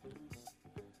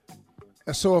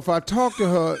 And so if I talk to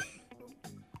her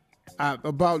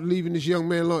about leaving this young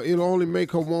man alone, it'll only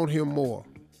make her want him more.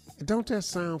 Don't that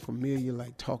sound familiar,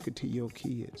 like talking to your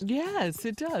kids? Yes,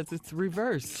 it does. It's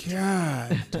reversed.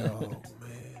 God, dog,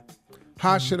 man.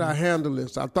 How should I handle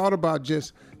this? I thought about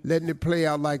just letting it play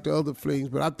out like the other flings,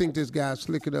 but I think this guy's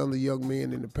slicker than other young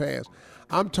men in the past.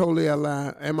 I'm totally out of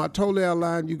line. Am I totally out of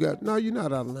line? No, you're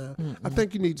not out of line. Mm-mm. I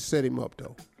think you need to set him up,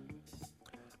 though.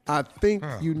 I think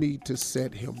you need to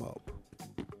set him up.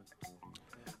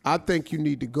 I think you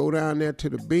need to go down there to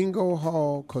the bingo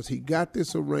hall because he got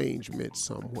this arrangement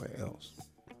somewhere else.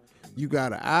 You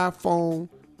got an iPhone,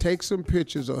 take some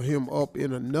pictures of him up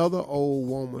in another old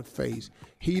woman's face.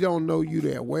 He don't know you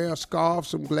there. Wear a scarf,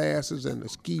 some glasses, and a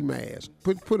ski mask.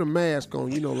 Put a mask on,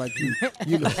 like like a,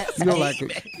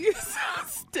 You're so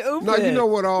stupid. now you know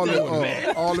what all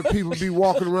the people be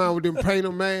walking around with them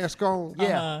painter mask on?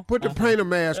 Yeah. Put the painter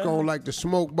mask on like the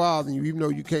smoke bothering you, even though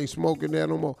you can't smoke in there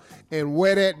no more. And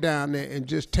wear that down there and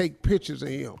just take pictures of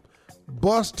him.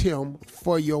 Bust him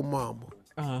for your mama.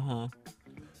 Uh-huh.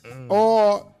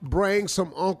 Or bring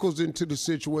some uncles into the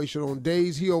situation on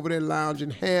days he over there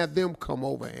lounging, have them come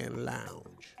over and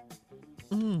lounge.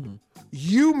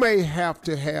 You may have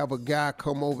to have a guy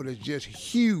come over that's just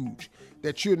huge,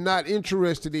 that you're not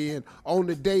interested in on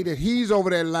the day that he's over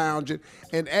there lounging,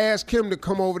 and ask him to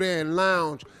come over there and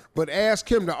lounge, but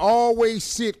ask him to always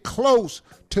sit close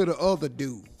to the other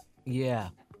dude. Yeah.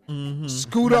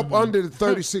 Scoot up under the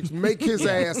 36, make his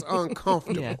ass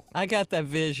uncomfortable. Yeah, I got that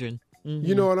vision.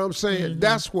 You know what I'm saying?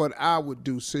 That's what I would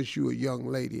do since you're a young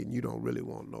lady and you don't really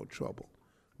want no trouble.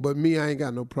 But me, I ain't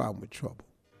got no problem with trouble.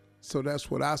 So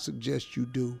that's what I suggest you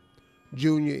do.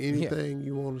 Junior, anything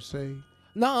you want to say?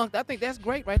 No, I think that's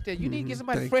great right there. You need to get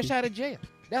somebody fresh out of jail.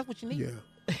 That's what you need.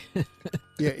 Yeah.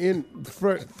 Yeah,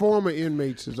 former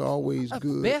inmates is always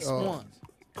good. Best ones.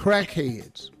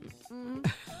 Crackheads.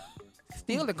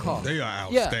 Steal the car. They are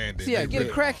outstanding. Yeah, get a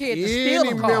crackhead to steal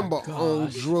the car. Any member on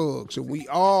drugs, and we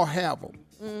all have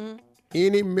them.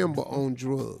 Any member on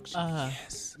drugs.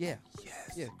 Yes. Yeah.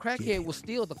 Crackhead will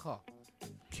steal the car.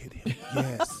 Get him.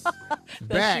 Yes.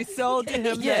 That she sold to him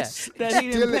that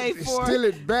he didn't pay for. Steal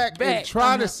it back. And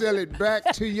try to sell it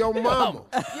back to your mama.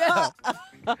 Yeah.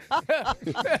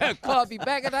 Car be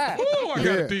back at that. Oh, I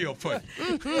got a deal for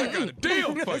you. I got a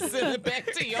deal for you. Send it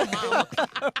back to your mama.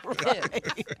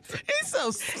 Right. He's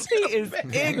so He is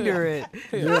ignorant.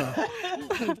 Yeah.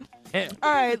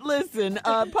 All right, listen.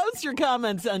 Post your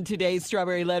comments on today's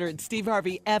Strawberry Letter at Steve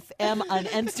Harvey FM on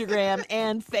Instagram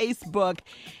and Facebook.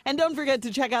 And don't forget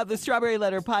to check out the Strawberry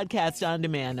Letter podcast on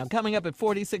demand. Now, coming up at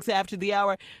 46 after the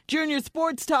hour, Junior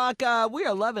Sports Talk. We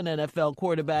are loving NFL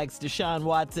quarterbacks Deshaun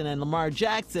Watson and Lamar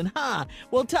Jackson, huh?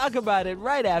 We'll talk about it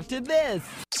right after this.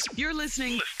 You're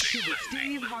listening to the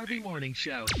Steve Harvey Morning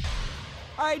Show.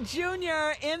 All right,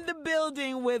 Junior in the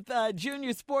building with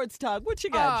Junior Sports Talk. What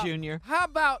you got, Junior? How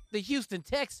about the Houston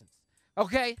Texans?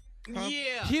 Okay?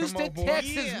 Yeah. Houston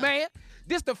Texans, man.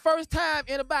 This the first time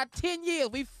in about 10 years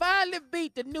we finally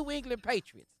beat the New England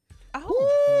Patriots.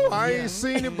 Oh, I ain't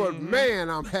seen it, but man,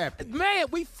 I'm happy. Man,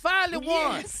 we finally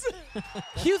won. Yes.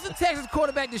 Houston Texans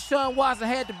quarterback Deshaun Watson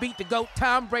had to beat the GOAT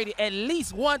Tom Brady at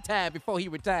least one time before he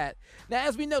retired. Now,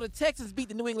 as we know, the Texans beat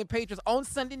the New England Patriots on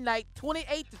Sunday night,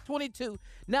 28-22.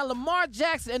 Now, Lamar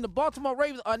Jackson and the Baltimore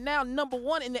Ravens are now number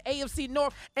one in the AFC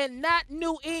North and not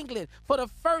New England for the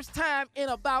first time in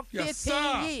about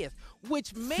 15 years,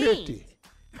 which means... 50.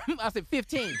 I said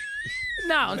 15.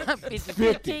 No, not 50,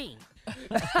 15.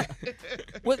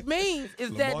 What means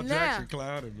is that Lamar Jackson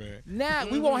clouded, man. now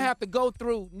we won't have to go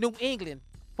through New England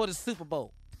for the Super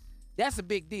Bowl. That's a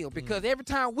big deal because every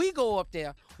time we go up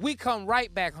there, we come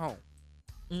right back home.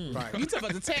 Right. You talking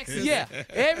about the Texans? Yeah,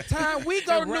 every time we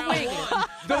go to New England,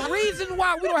 the reason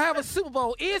why we don't have a Super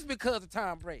Bowl is because of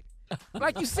Tom Brady.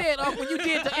 Like you said, when you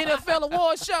did the NFL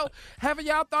awards show, haven't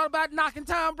y'all thought about knocking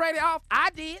Tom Brady off? I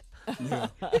did. Yeah.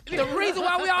 The reason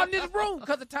why we all in this room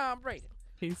because of Tom Brady.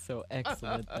 He's so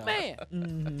excellent, though.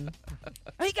 Man,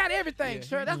 he got everything,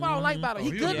 sure. That's what I don't like about him.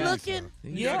 He good looking.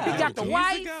 Yeah. He got the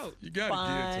wife. You got to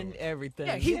Fine, get to everything.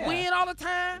 Yeah, he win all the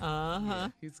time. Uh-huh.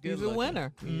 He's good He's a looking.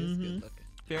 winner. He is good looking.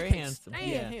 Very I can't handsome.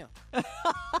 stand him.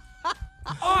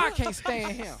 I can't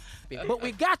stand him. But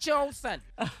we got you on Sunday.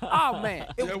 Oh, man.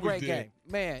 It was a great game.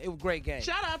 Man, it was a great game.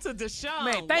 Shout out to Deshaun.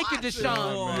 Man, thank you, Watson.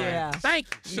 Deshaun. Yeah. Thank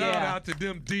you. Shout out to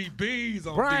them DBs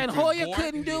on Brian defense, Hoyer boy.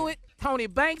 couldn't do it. Tony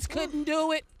Banks couldn't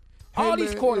do it. Hey, All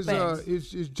these man, quarterbacks.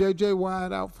 Is J.J.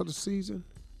 Watt out for the season?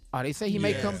 Oh, they say he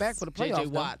may come back for the playoffs. J.J. though.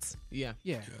 Watts. Yeah.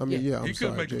 Yeah. I mean, yeah, I'm He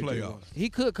sorry, could make the J.J. playoffs. Watt. He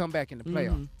could come back in the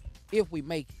playoffs if we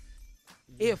make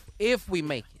it. If we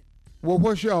make it. Well,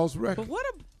 what's y'all's record? But what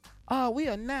We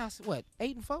announced, 8-4?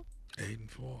 8-4.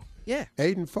 Yeah.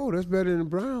 8-4. That's better than the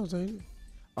Browns, ain't it?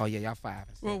 Oh, yeah, y'all 5.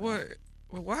 Well, what?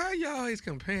 Well, why y'all always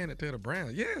comparing it to the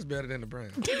Browns? Yeah, it's better than the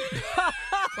Browns. Why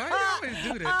you always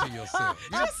do that to yourself?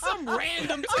 Just some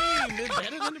random team is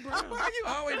better than the Browns. Why you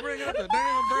always bring up the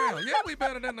damn Browns? Yeah, we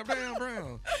better than the damn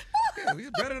Browns. Yeah, we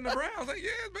better than the Browns. Like, yeah,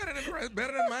 it's better than the Browns. It's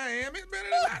better than Miami. It's better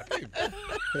than a lot of people.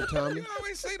 Hey, Tommy. You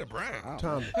always say the Browns.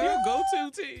 Tommy. Your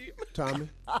go-to team. Tommy.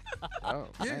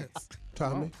 Yes.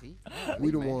 Tommy.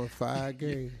 We done won 5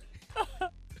 games.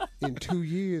 In 2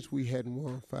 years, we hadn't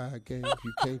won 5 games.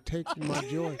 You can't take my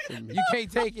joy from me. You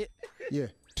can't take it. Yeah,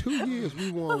 2 years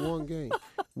we won 1 game.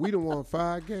 We done won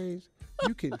 5 games.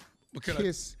 You can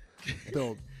kiss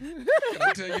the Can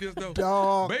I tell you this though?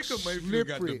 dog Baker Mayfield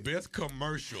got the slippery. best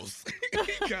commercials.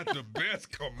 He got the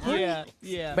best commercials. Yeah,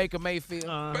 yeah. Baker Mayfield.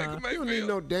 Baker You don't need Mayfield.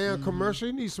 no damn commercial.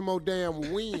 You need some more damn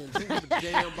wins. You need a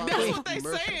damn That's what they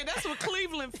commercial. saying. That's what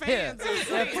Cleveland fans are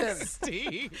saying,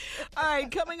 Steve. All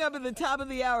right, coming up at the top of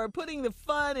the hour, putting the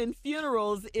fun in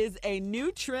funerals is a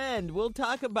new trend. We'll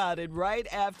talk about it right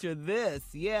after this.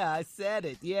 Yeah, I said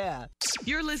it. Yeah.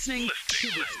 You're listening to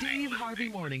the Steve Harvey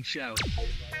Morning Show.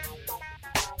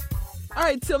 All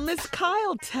right, so Miss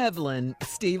Kyle Tevlin,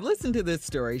 Steve, listen to this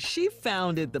story. She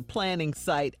founded the planning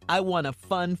site I Want a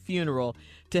Fun Funeral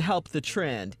to help the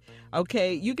trend.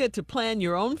 Okay, you get to plan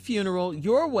your own funeral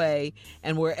your way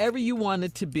and wherever you want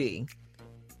it to be.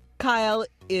 Kyle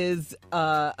is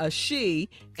a she,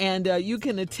 and you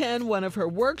can attend one of her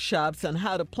workshops on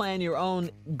how to plan your own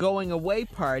going away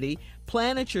party,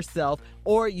 plan it yourself,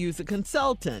 or use a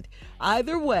consultant.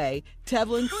 Either way,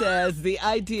 Tevlin says the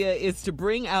idea is to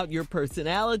bring out your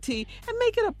personality and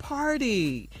make it a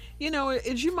party. You know,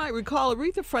 as you might recall,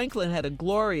 Aretha Franklin had a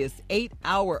glorious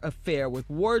 8-hour affair with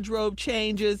wardrobe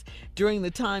changes during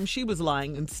the time she was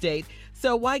lying in state.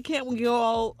 So why can't we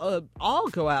all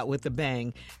go out with a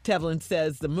bang? Tevlin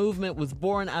says the movement was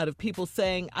born out of people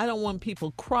saying, I don't want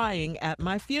people crying at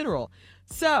my funeral.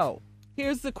 So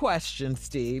here's the question,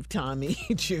 Steve, Tommy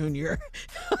Jr.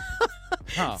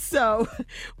 So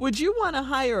would you want to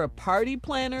hire a party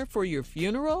planner for your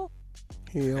funeral?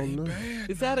 Hell no.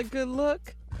 Is that a good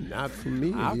look? Not for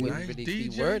me. I it wouldn't is. really be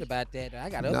DJ. worried about that. I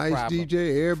got other Nice problems.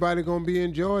 DJ. Everybody gonna be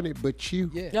enjoying it, but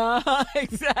you. Yeah.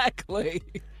 Exactly.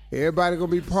 Everybody gonna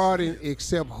be partying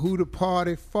except who the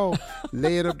party for.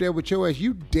 Lay it up there with your ass.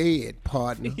 You dead,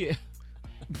 partner. Yeah.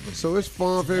 So it's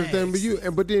fun for everything but you.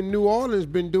 But then New Orleans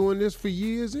been doing this for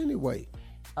years anyway.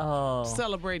 Oh.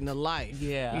 Celebrating the life.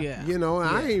 Yeah. Yeah. You know,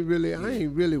 I ain't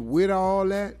really with all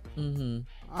that. Mm-hmm.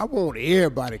 I want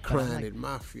everybody crying at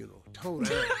my funeral. Hold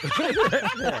on.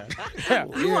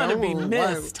 You want to be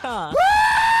missed, huh?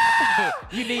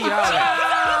 You need all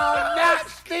that. Oh, not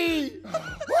Steve.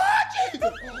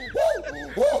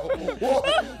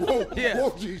 Whoa, Yeah.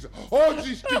 Oh, Jesus. Oh,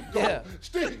 Jesus. Steve, go. Yeah.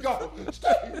 Steve, go.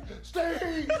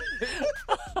 Steve.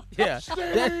 Yeah. That's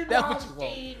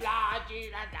what you want.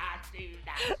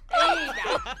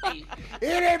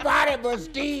 Anybody but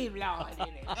Steve, Lord.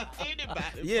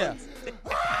 Anybody. Yeah.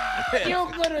 You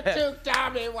could have took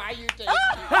Tommy while you took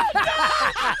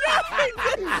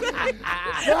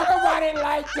Nobody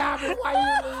like Tommy while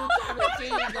you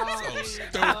leave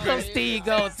Tommy. So Steve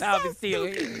goes, Tommy still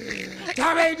here.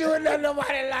 Tommy ain't doing nothing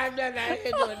nobody like that. I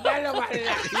ain't doing nothing nobody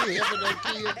like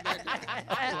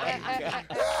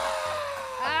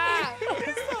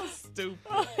Stupid.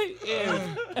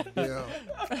 Yeah.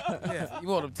 Yeah. You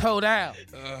want him towed out.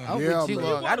 I'm yeah, with you.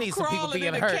 man. I need some people Crawling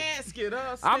being in a hurt. casket,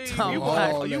 I'm Steve. talking You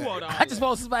about- want, you want all I just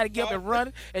want somebody to get up and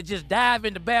run and just dive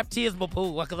in the baptismal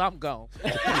pool because I'm gone.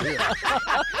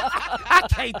 I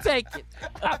can't take it.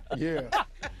 Yeah.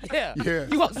 Yeah. Yeah.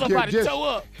 You want somebody just, to tow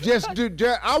up.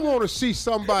 I want to see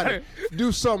somebody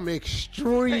do something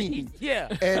extreme Yeah.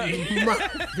 at my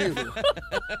funeral.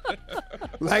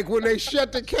 Like when they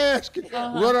shut the casket,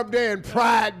 run up there and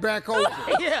pry it back open.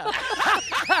 Yeah.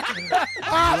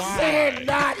 I said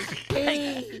not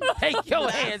Steve. Take your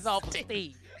hands off of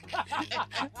Steve.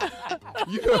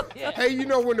 You know, hey, you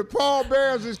know when the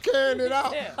pallbearers is carrying it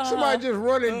out, somebody just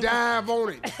run and dive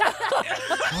on it,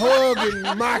 hugging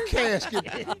my casket.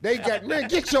 They got, man,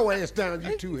 get your ass down,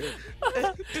 you two heavy.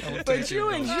 But you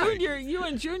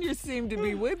and Junior seem to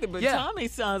be with it, but Yeah. Tommy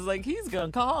sounds like he's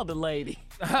gonna call the lady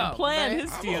and plan man.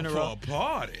 his I'm funeral. up for a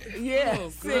party. Yeah,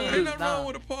 see? Ain't nothing wrong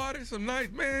with a party. Some nice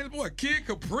man. Boy, Kid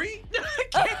Capri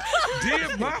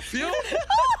did my funeral.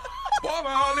 Boy,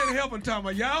 my all in helping talking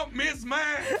about y'all miss mine.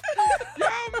 Y'all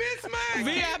miss mine.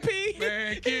 VIP?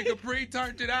 Man, Kid Capri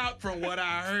turned it out from what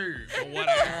I heard.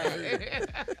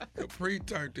 Capri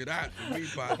turned it out for me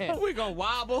by We gonna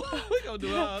wobble. We gonna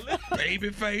do all that.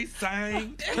 Babyface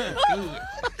sang. Good.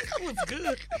 was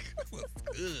good.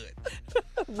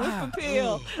 Whip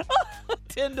appeal.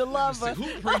 Tender lover. Who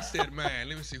preached that man?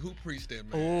 Let me see. Who preached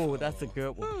that man? Oh, that's a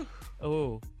good one.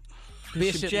 Oh.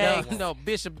 Bishop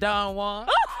Don Juan.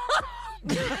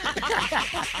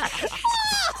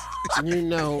 You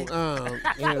know,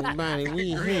 everybody,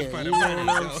 we here. You know what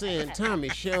I'm saying? Tommy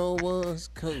sure was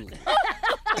cool.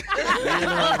 You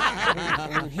know,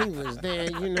 when he was there,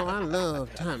 you know, I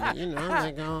love Tommy. You know, I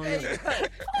like all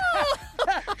that.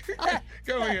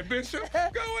 Go ahead, Bishop. Go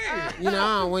ahead. You know,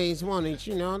 I always wanted,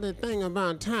 you know, the thing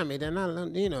about Tommy that I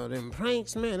love, you know, them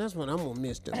pranks, man, that's what I'm going to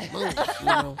miss the most, you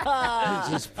know.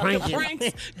 Just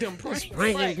pranking. Them pranks.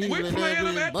 Pranking people and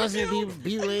everything, buzzing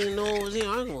people ain't nose in.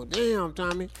 I go, damn,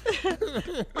 Tommy.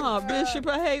 Oh, Bishop,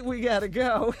 I hate we got to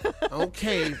go.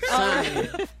 Okay, sorry.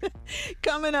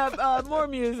 Coming up, more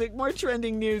music, more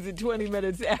trending news in 20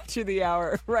 minutes after the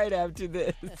hour, right after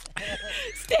this.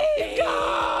 Steve,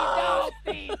 go!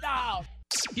 Steve, no!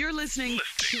 You're listening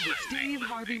to the Steve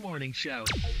Harvey Morning Show.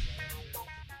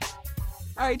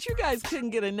 All right, you guys couldn't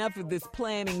get enough of this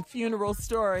planning funeral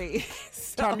story.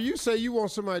 Tommy, you say you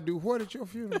want somebody to do what at your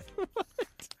funeral?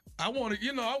 I want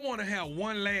to have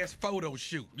one last photo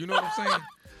shoot. You know what I'm saying?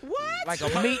 What? Like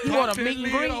a meet? You want a meet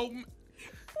and greet?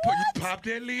 Pop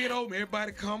that lid open.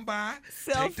 Everybody come by,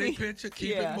 Selfie. take their picture,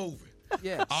 keep it moving.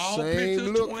 Yeah. All Same pictures,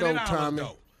 look, $20 though, Tommy.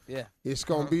 though. Yeah. It's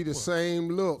going to be the same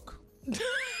look.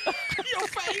 Your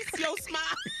face, your smile.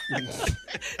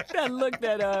 That look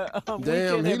that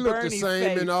Damn, Weekend he at looked the Bernie's same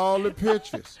face. in all the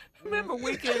pictures. Remember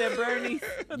Weekend at Bernie's,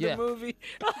 the movie?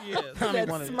 Yes. Tommy,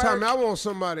 I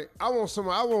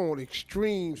want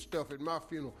extreme stuff at my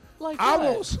funeral. Like I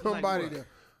what? want somebody to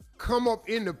come up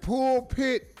in the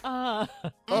pulpit, up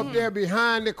there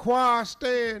behind the choir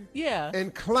stand,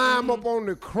 and climb up on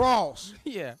the cross.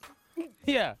 Yeah.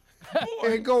 Yeah.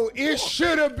 And go, it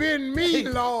should have been me,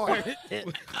 Lord.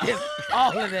 It's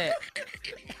all of that.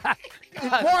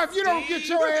 Boy, if you don't get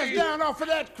your ass down off of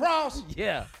that cross,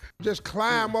 Yeah. just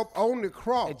climb up on the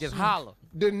cross. And just holler.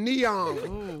 The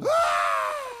neon.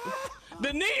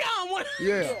 The neon one.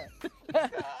 Yeah.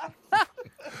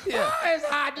 Yeah. It's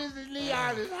hot. This is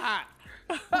neon. It's hot.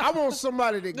 I want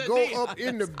somebody to go up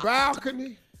in the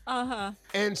balcony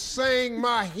and sing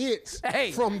my hits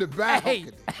from the balcony.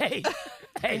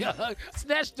 Hey,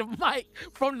 snatch the mic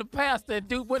from the pastor and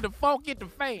do when the funk hit the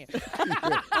fan.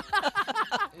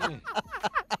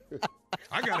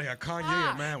 I gotta have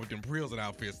Kanye in mind with them prison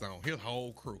outfits on. His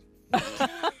whole crew.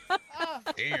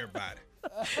 Everybody.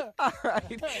 All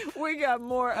right. We got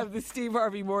more of the Steve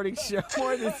Harvey Morning Show,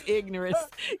 more of this ignorance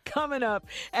coming up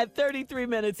at 33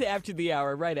 minutes after the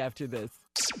hour, right after this.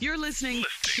 You're listening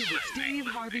to the Steve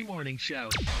Harvey Morning Show.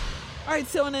 All right,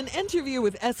 so in an interview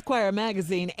with Esquire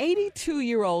magazine,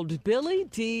 82-year-old Billy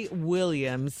D.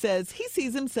 Williams says he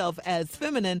sees himself as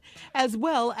feminine as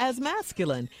well as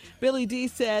masculine. Billy D.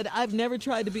 said, "I've never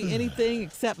tried to be anything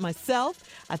except myself.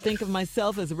 I think of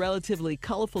myself as a relatively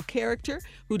colorful character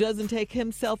who doesn't take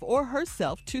himself or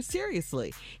herself too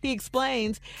seriously." He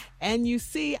explains, "And you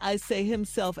see, I say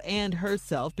himself and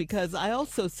herself because I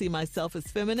also see myself as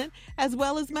feminine as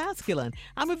well as masculine.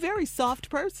 I'm a very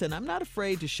soft person. I'm not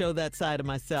afraid to show that side of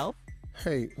myself."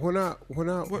 Hey, when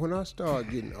I start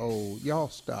getting old, y'all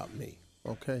stop me,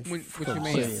 okay? What you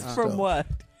mean? From what?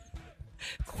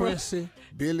 Quincy,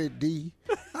 Billy D.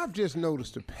 I've just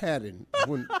noticed a pattern.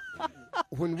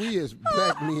 When we as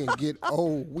black men get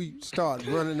old, we start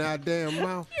running our damn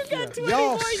mouth.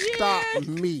 Y'all stop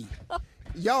me.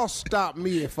 Y'all stop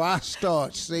me if I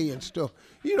start saying stuff.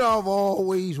 You know, I've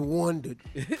always wondered.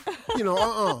 You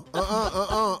know,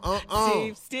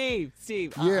 Steve.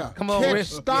 Yeah. Come on, Rich.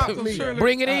 Stop me.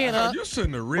 Bring it in, huh? You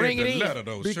shouldn't have read the letter,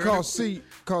 though, Because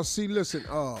see, listen,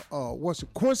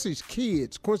 Quincy's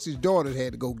kids, Quincy's daughters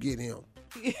had to go get him.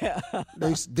 Yeah.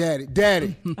 They said,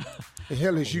 Daddy, the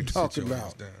hell is you talking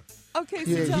about? Okay,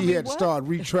 so Yeah, tell he me had to what? start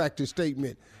retract his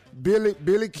statement.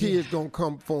 Billy Kid's gonna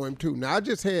come for him too. Now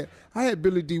I had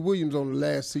Billy D. Williams on the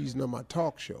last season of my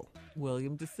talk show.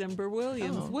 William December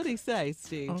Williams. What'd he say,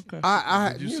 Steve? Okay.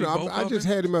 I Did you see both I of just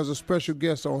them? had him as a special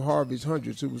guest on Harvey's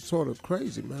Hundreds. It was sort of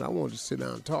crazy, man. I wanted to sit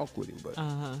down and talk with him, but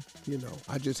you know,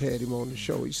 I just had him on the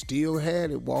show. He still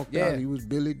had it. Walked out. He was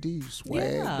Billy D.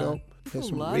 Swagged Yeah. up. Had People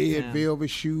some love red him. velvet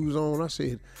shoes on. I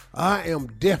said, I am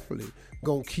definitely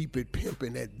gonna keep it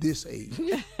pimping at this age.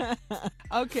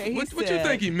 Okay, What you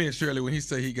think he meant, Shirley, when he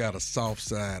said he got a soft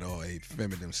side or a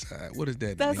feminine side? What does that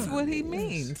mean? That's what he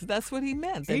means. That's what he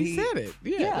meant. That He said it.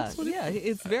 Yeah, Yeah,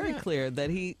 it's very clear that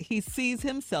he sees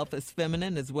himself as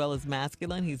feminine as well as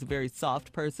masculine. He's a very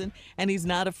soft person, and he's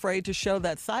not afraid to show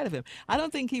that side of him. I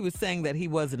don't think he was saying that he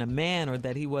wasn't a man or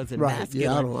that he wasn't Right? masculine.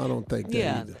 Yeah, I don't think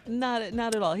that either. Not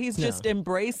at all. He's just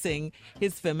embracing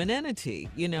his femininity.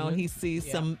 You know, he sees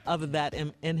some of that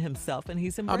in himself, and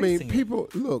he's I embracing mean, people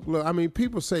look. I mean,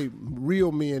 people say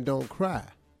real men don't cry.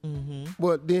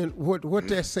 But then what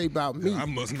that say about me? I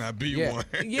must not be one.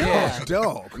 it. Yeah,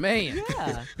 Dog. Man.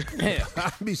 yeah,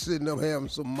 I be sitting up having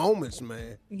some moments,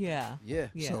 man. yeah, Yeah.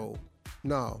 So,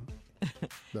 no.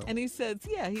 And he says,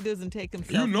 he doesn't take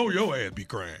himself. You know your ass be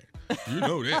crying. You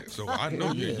know that. So I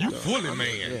know you fully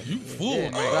man. You full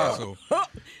man. So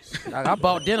I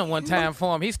bought dinner one time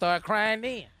for him. He started crying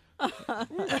then.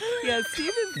 Yeah,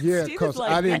 Steve is. Yeah, Steve because is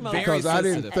like I didn't Nemo. because I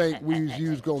didn't sensitive. think you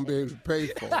was gonna be able to pay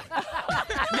for it.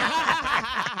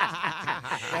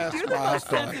 That's You're the why I most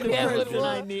started. sensitive Yeah, but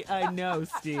person I know,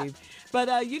 Steve.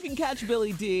 But you can catch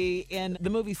Billy D in the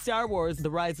movie Star Wars: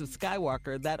 The Rise of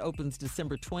Skywalker. That opens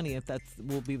December 20th. That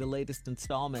will be the latest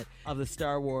installment of the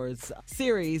Star Wars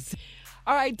series.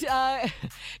 All right,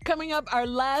 coming up, our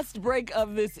last break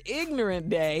of this ignorant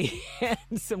day,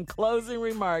 and some closing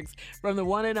remarks from the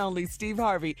one and only Steve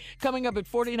Harvey. Coming up at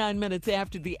 49 minutes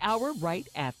after the hour, right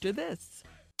after this.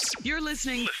 You're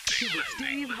listening to the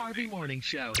Steve Harvey Morning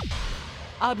Show.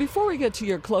 Before we get to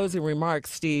your closing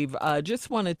remarks, Steve, just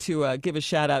wanted to give a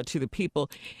shout out to the people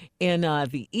in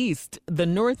the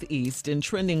Northeast. In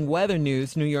trending weather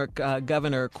news, New York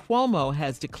Governor Cuomo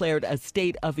has declared a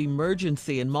state of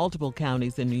emergency in multiple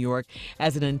counties in New York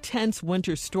as an intense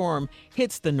winter storm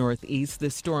hits the Northeast.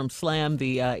 This storm slammed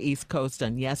the East Coast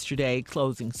on yesterday,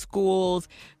 closing schools,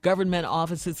 government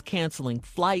offices canceling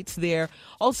flights there.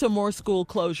 Also, more school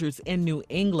closures in New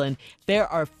England. There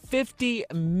are 50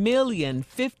 million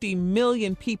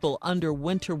people under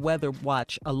winter weather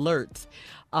watch alerts,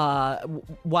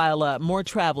 while more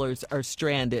travelers are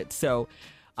stranded. So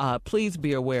please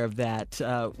be aware of that,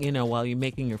 while you're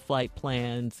making your flight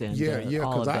plans and Yeah,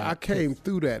 all of because that. I came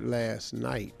through that last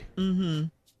night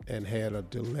and had a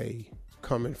delay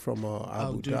coming from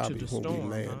Abu due to Dhabi the when storm, we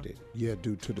landed. Yeah,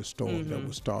 due to the storm that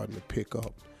was starting to pick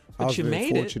up. But I was you very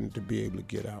made it. fortunate to be able to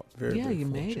get out. Very, Yeah, very you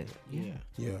fortunate. made it. Yeah.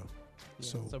 Yeah.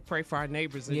 So, So pray for our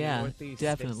neighbors in the Northeast. Stay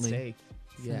definitely. safe.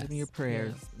 Send in your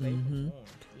prayers. Stay informed.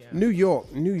 Yeah. New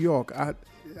York,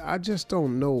 I just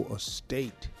don't know a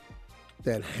state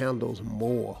that handles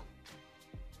more.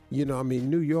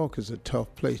 New York is a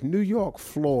tough place. New York,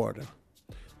 Florida.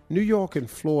 New York and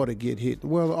Florida get hit.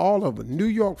 Well, all of them. New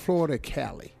York, Florida,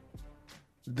 Cali.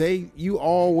 Then you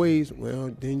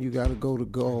got to go to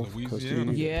Gulf. 'cause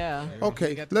Louisiana. Yeah.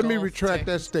 Okay, got the let me Gulf, retract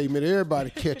that Texas. statement. Everybody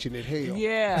catching it. Hell.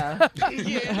 Yeah.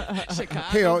 Chicago.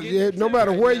 Hell, getting yeah, it no too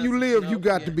matter right where now, you so live, you no,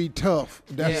 got yeah. to be tough.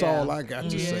 That's Yeah. all I got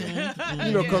to say.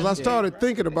 Because I started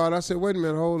thinking about it. I said, wait a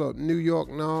minute, hold up. New York,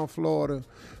 no. Florida,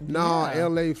 no.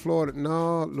 L.A., Florida,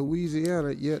 no.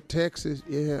 Louisiana, yeah. Texas,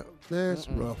 yeah. That's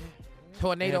rough.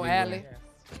 Tornado Alley.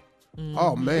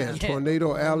 Oh, man.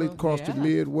 Tornado Alley across the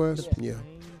Midwest. Yeah.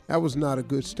 That was not a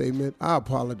good statement. I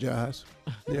apologize.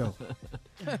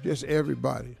 Just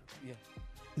everybody.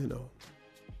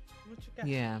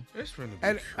 Yeah. it's finna be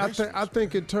And I Christmas.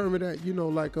 think in terms of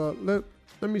that,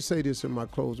 let me say this in my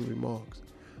closing remarks.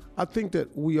 I think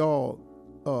that we all,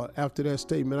 after that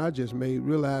statement I just made,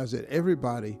 realize that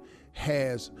everybody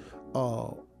has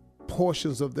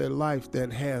portions of their life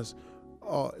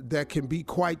that can be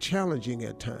quite challenging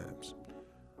at times.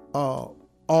 All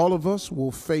of us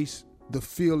will face the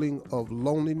feeling of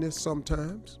loneliness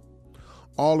sometimes.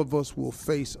 All of us will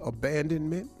face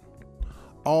abandonment.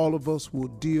 All of us will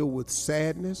deal with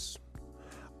sadness.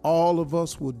 All of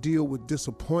us will deal with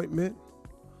disappointment.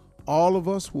 All of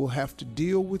us will have to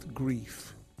deal with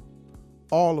grief.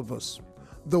 All of us.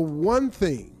 The one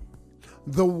thing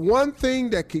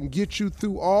that can get you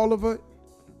through all of it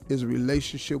is a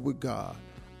relationship with God.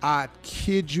 I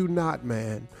kid you not,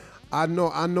 man. I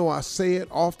know I say it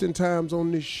oftentimes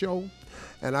on this show,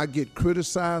 and I get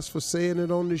criticized for saying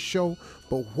it on this show,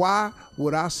 but why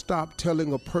would I stop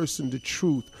telling a person the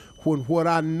truth when what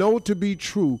I know to be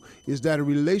true is that a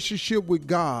relationship with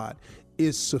God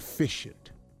is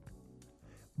sufficient?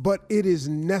 But it is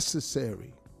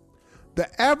necessary.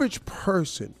 The average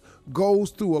person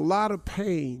goes through a lot of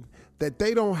pain that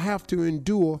they don't have to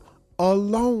endure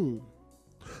alone.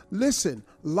 Listen,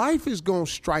 life is going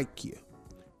to strike you.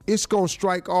 It's going to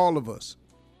strike all of us.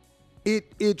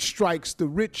 It strikes the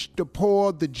rich, the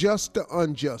poor, the just, the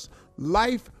unjust.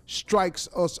 Life strikes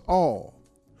us all.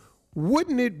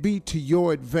 Wouldn't it be to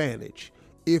your advantage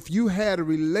if you had a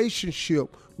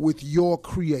relationship with your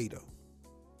Creator?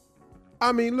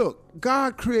 I mean, look,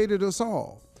 God created us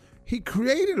all. He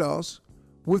created us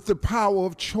with the power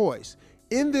of choice.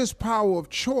 In this power of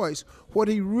choice, what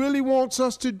he really wants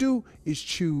us to do is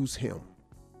choose him.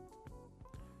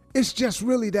 It's just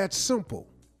really that simple.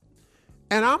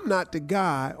 And I'm not the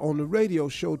guy on the radio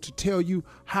show to tell you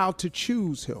how to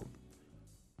choose him.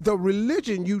 The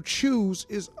religion you choose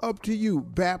is up to you.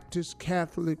 Baptist,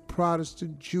 Catholic,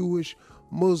 Protestant, Jewish,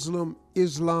 Muslim,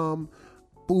 Islam,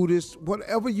 Buddhist,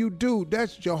 whatever you do,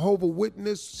 that's Jehovah's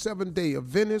Witness, Seventh-day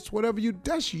Adventist, whatever you,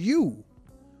 that's you.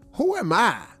 Who am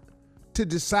I to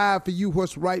decide for you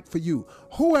what's right for you?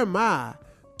 Who am I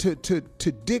to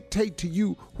dictate to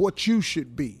you what you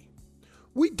should be?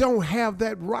 We don't have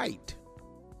that right.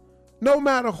 No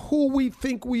matter who we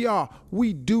think we are,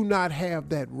 we do not have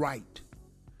that right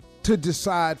to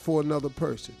decide for another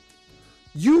person.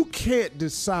 You can't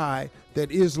decide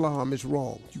that Islam is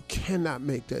wrong. You cannot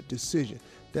make that decision.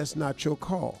 That's not your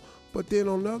call. But then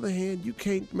on the other hand, you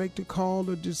can't make the call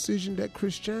or decision that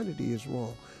Christianity is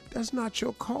wrong. That's not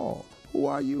your call. Who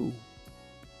are you?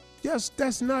 Yes,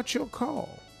 that's not your call.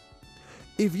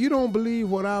 If you don't believe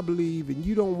what I believe and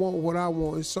you don't want what I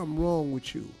want, there's something wrong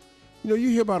with you. You know, you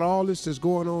hear about all this that's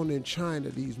going on in China,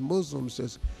 these Muslims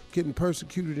that's getting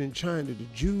persecuted in China, the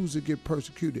Jews that get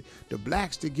persecuted, the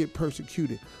blacks that get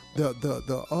persecuted,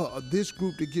 this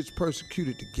group that gets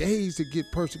persecuted, the gays that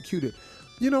get persecuted.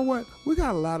 You know what? We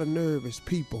got a lot of nervous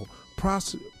people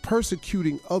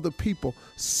persecuting other people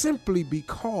simply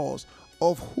because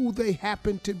of who they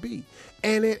happen to be.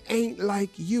 And it ain't like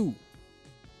you.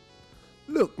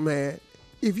 Look, man,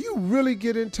 if you really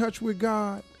get in touch with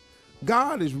God,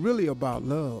 God is really about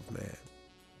love, man.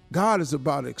 God is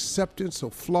about acceptance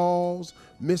of flaws,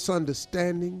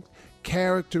 misunderstandings,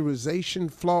 characterization,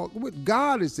 flaws. What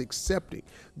God is accepting,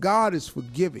 God is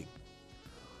forgiving.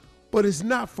 But it's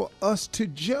not for us to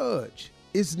judge.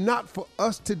 It's not for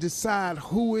us to decide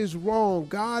who is wrong.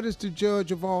 God is the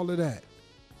judge of all of that.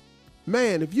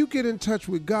 Man, if you get in touch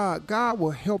with God, God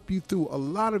will help you through a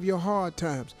lot of your hard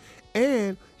times.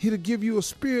 And he'll give you a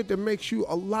spirit that makes you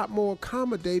a lot more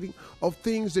accommodating of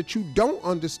things that you don't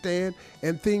understand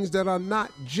and things that are not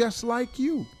just like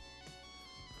you.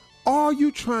 All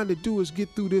you trying to do is get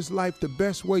through this life the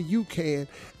best way you can.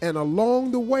 And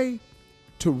along the way,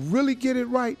 to really get it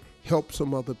right, help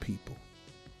some other people.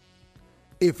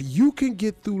 If you can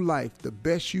get through life the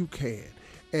best you can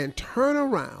and turn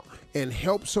around and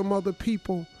help some other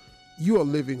people, you are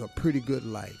living a pretty good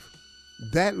life.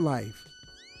 That life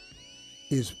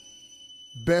is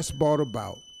best brought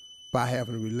about by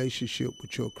having a relationship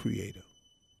with your Creator,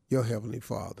 your Heavenly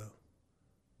Father.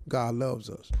 God loves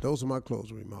us. Those are my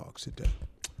closing remarks today.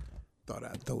 Thought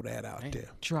I'd throw that out there.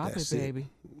 Drop That's it, baby.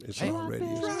 It's already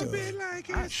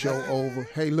done. Show over.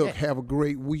 Hey, look, have a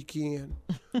great weekend.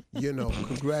 You know,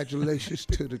 congratulations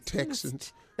to the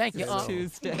Texans. Thank you,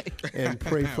 Tuesday. And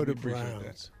pray for the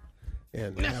Browns.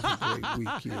 And have a great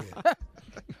weekend.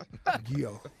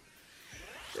 Yo.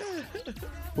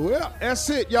 Well, that's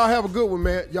it. Y'all have a good one,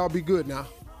 man. Y'all be good now.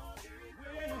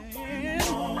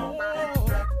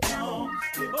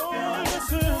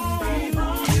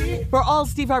 For all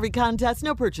Steve Harvey contests,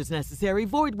 no purchase necessary,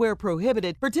 void where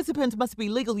prohibited. Participants must be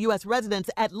legal U.S. residents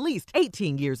at least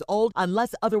 18 years old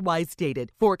unless otherwise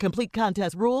stated. For complete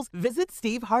contest rules, visit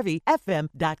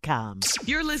SteveHarveyFM.com.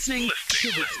 You're listening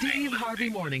to the Steve Harvey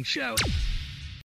Morning Show.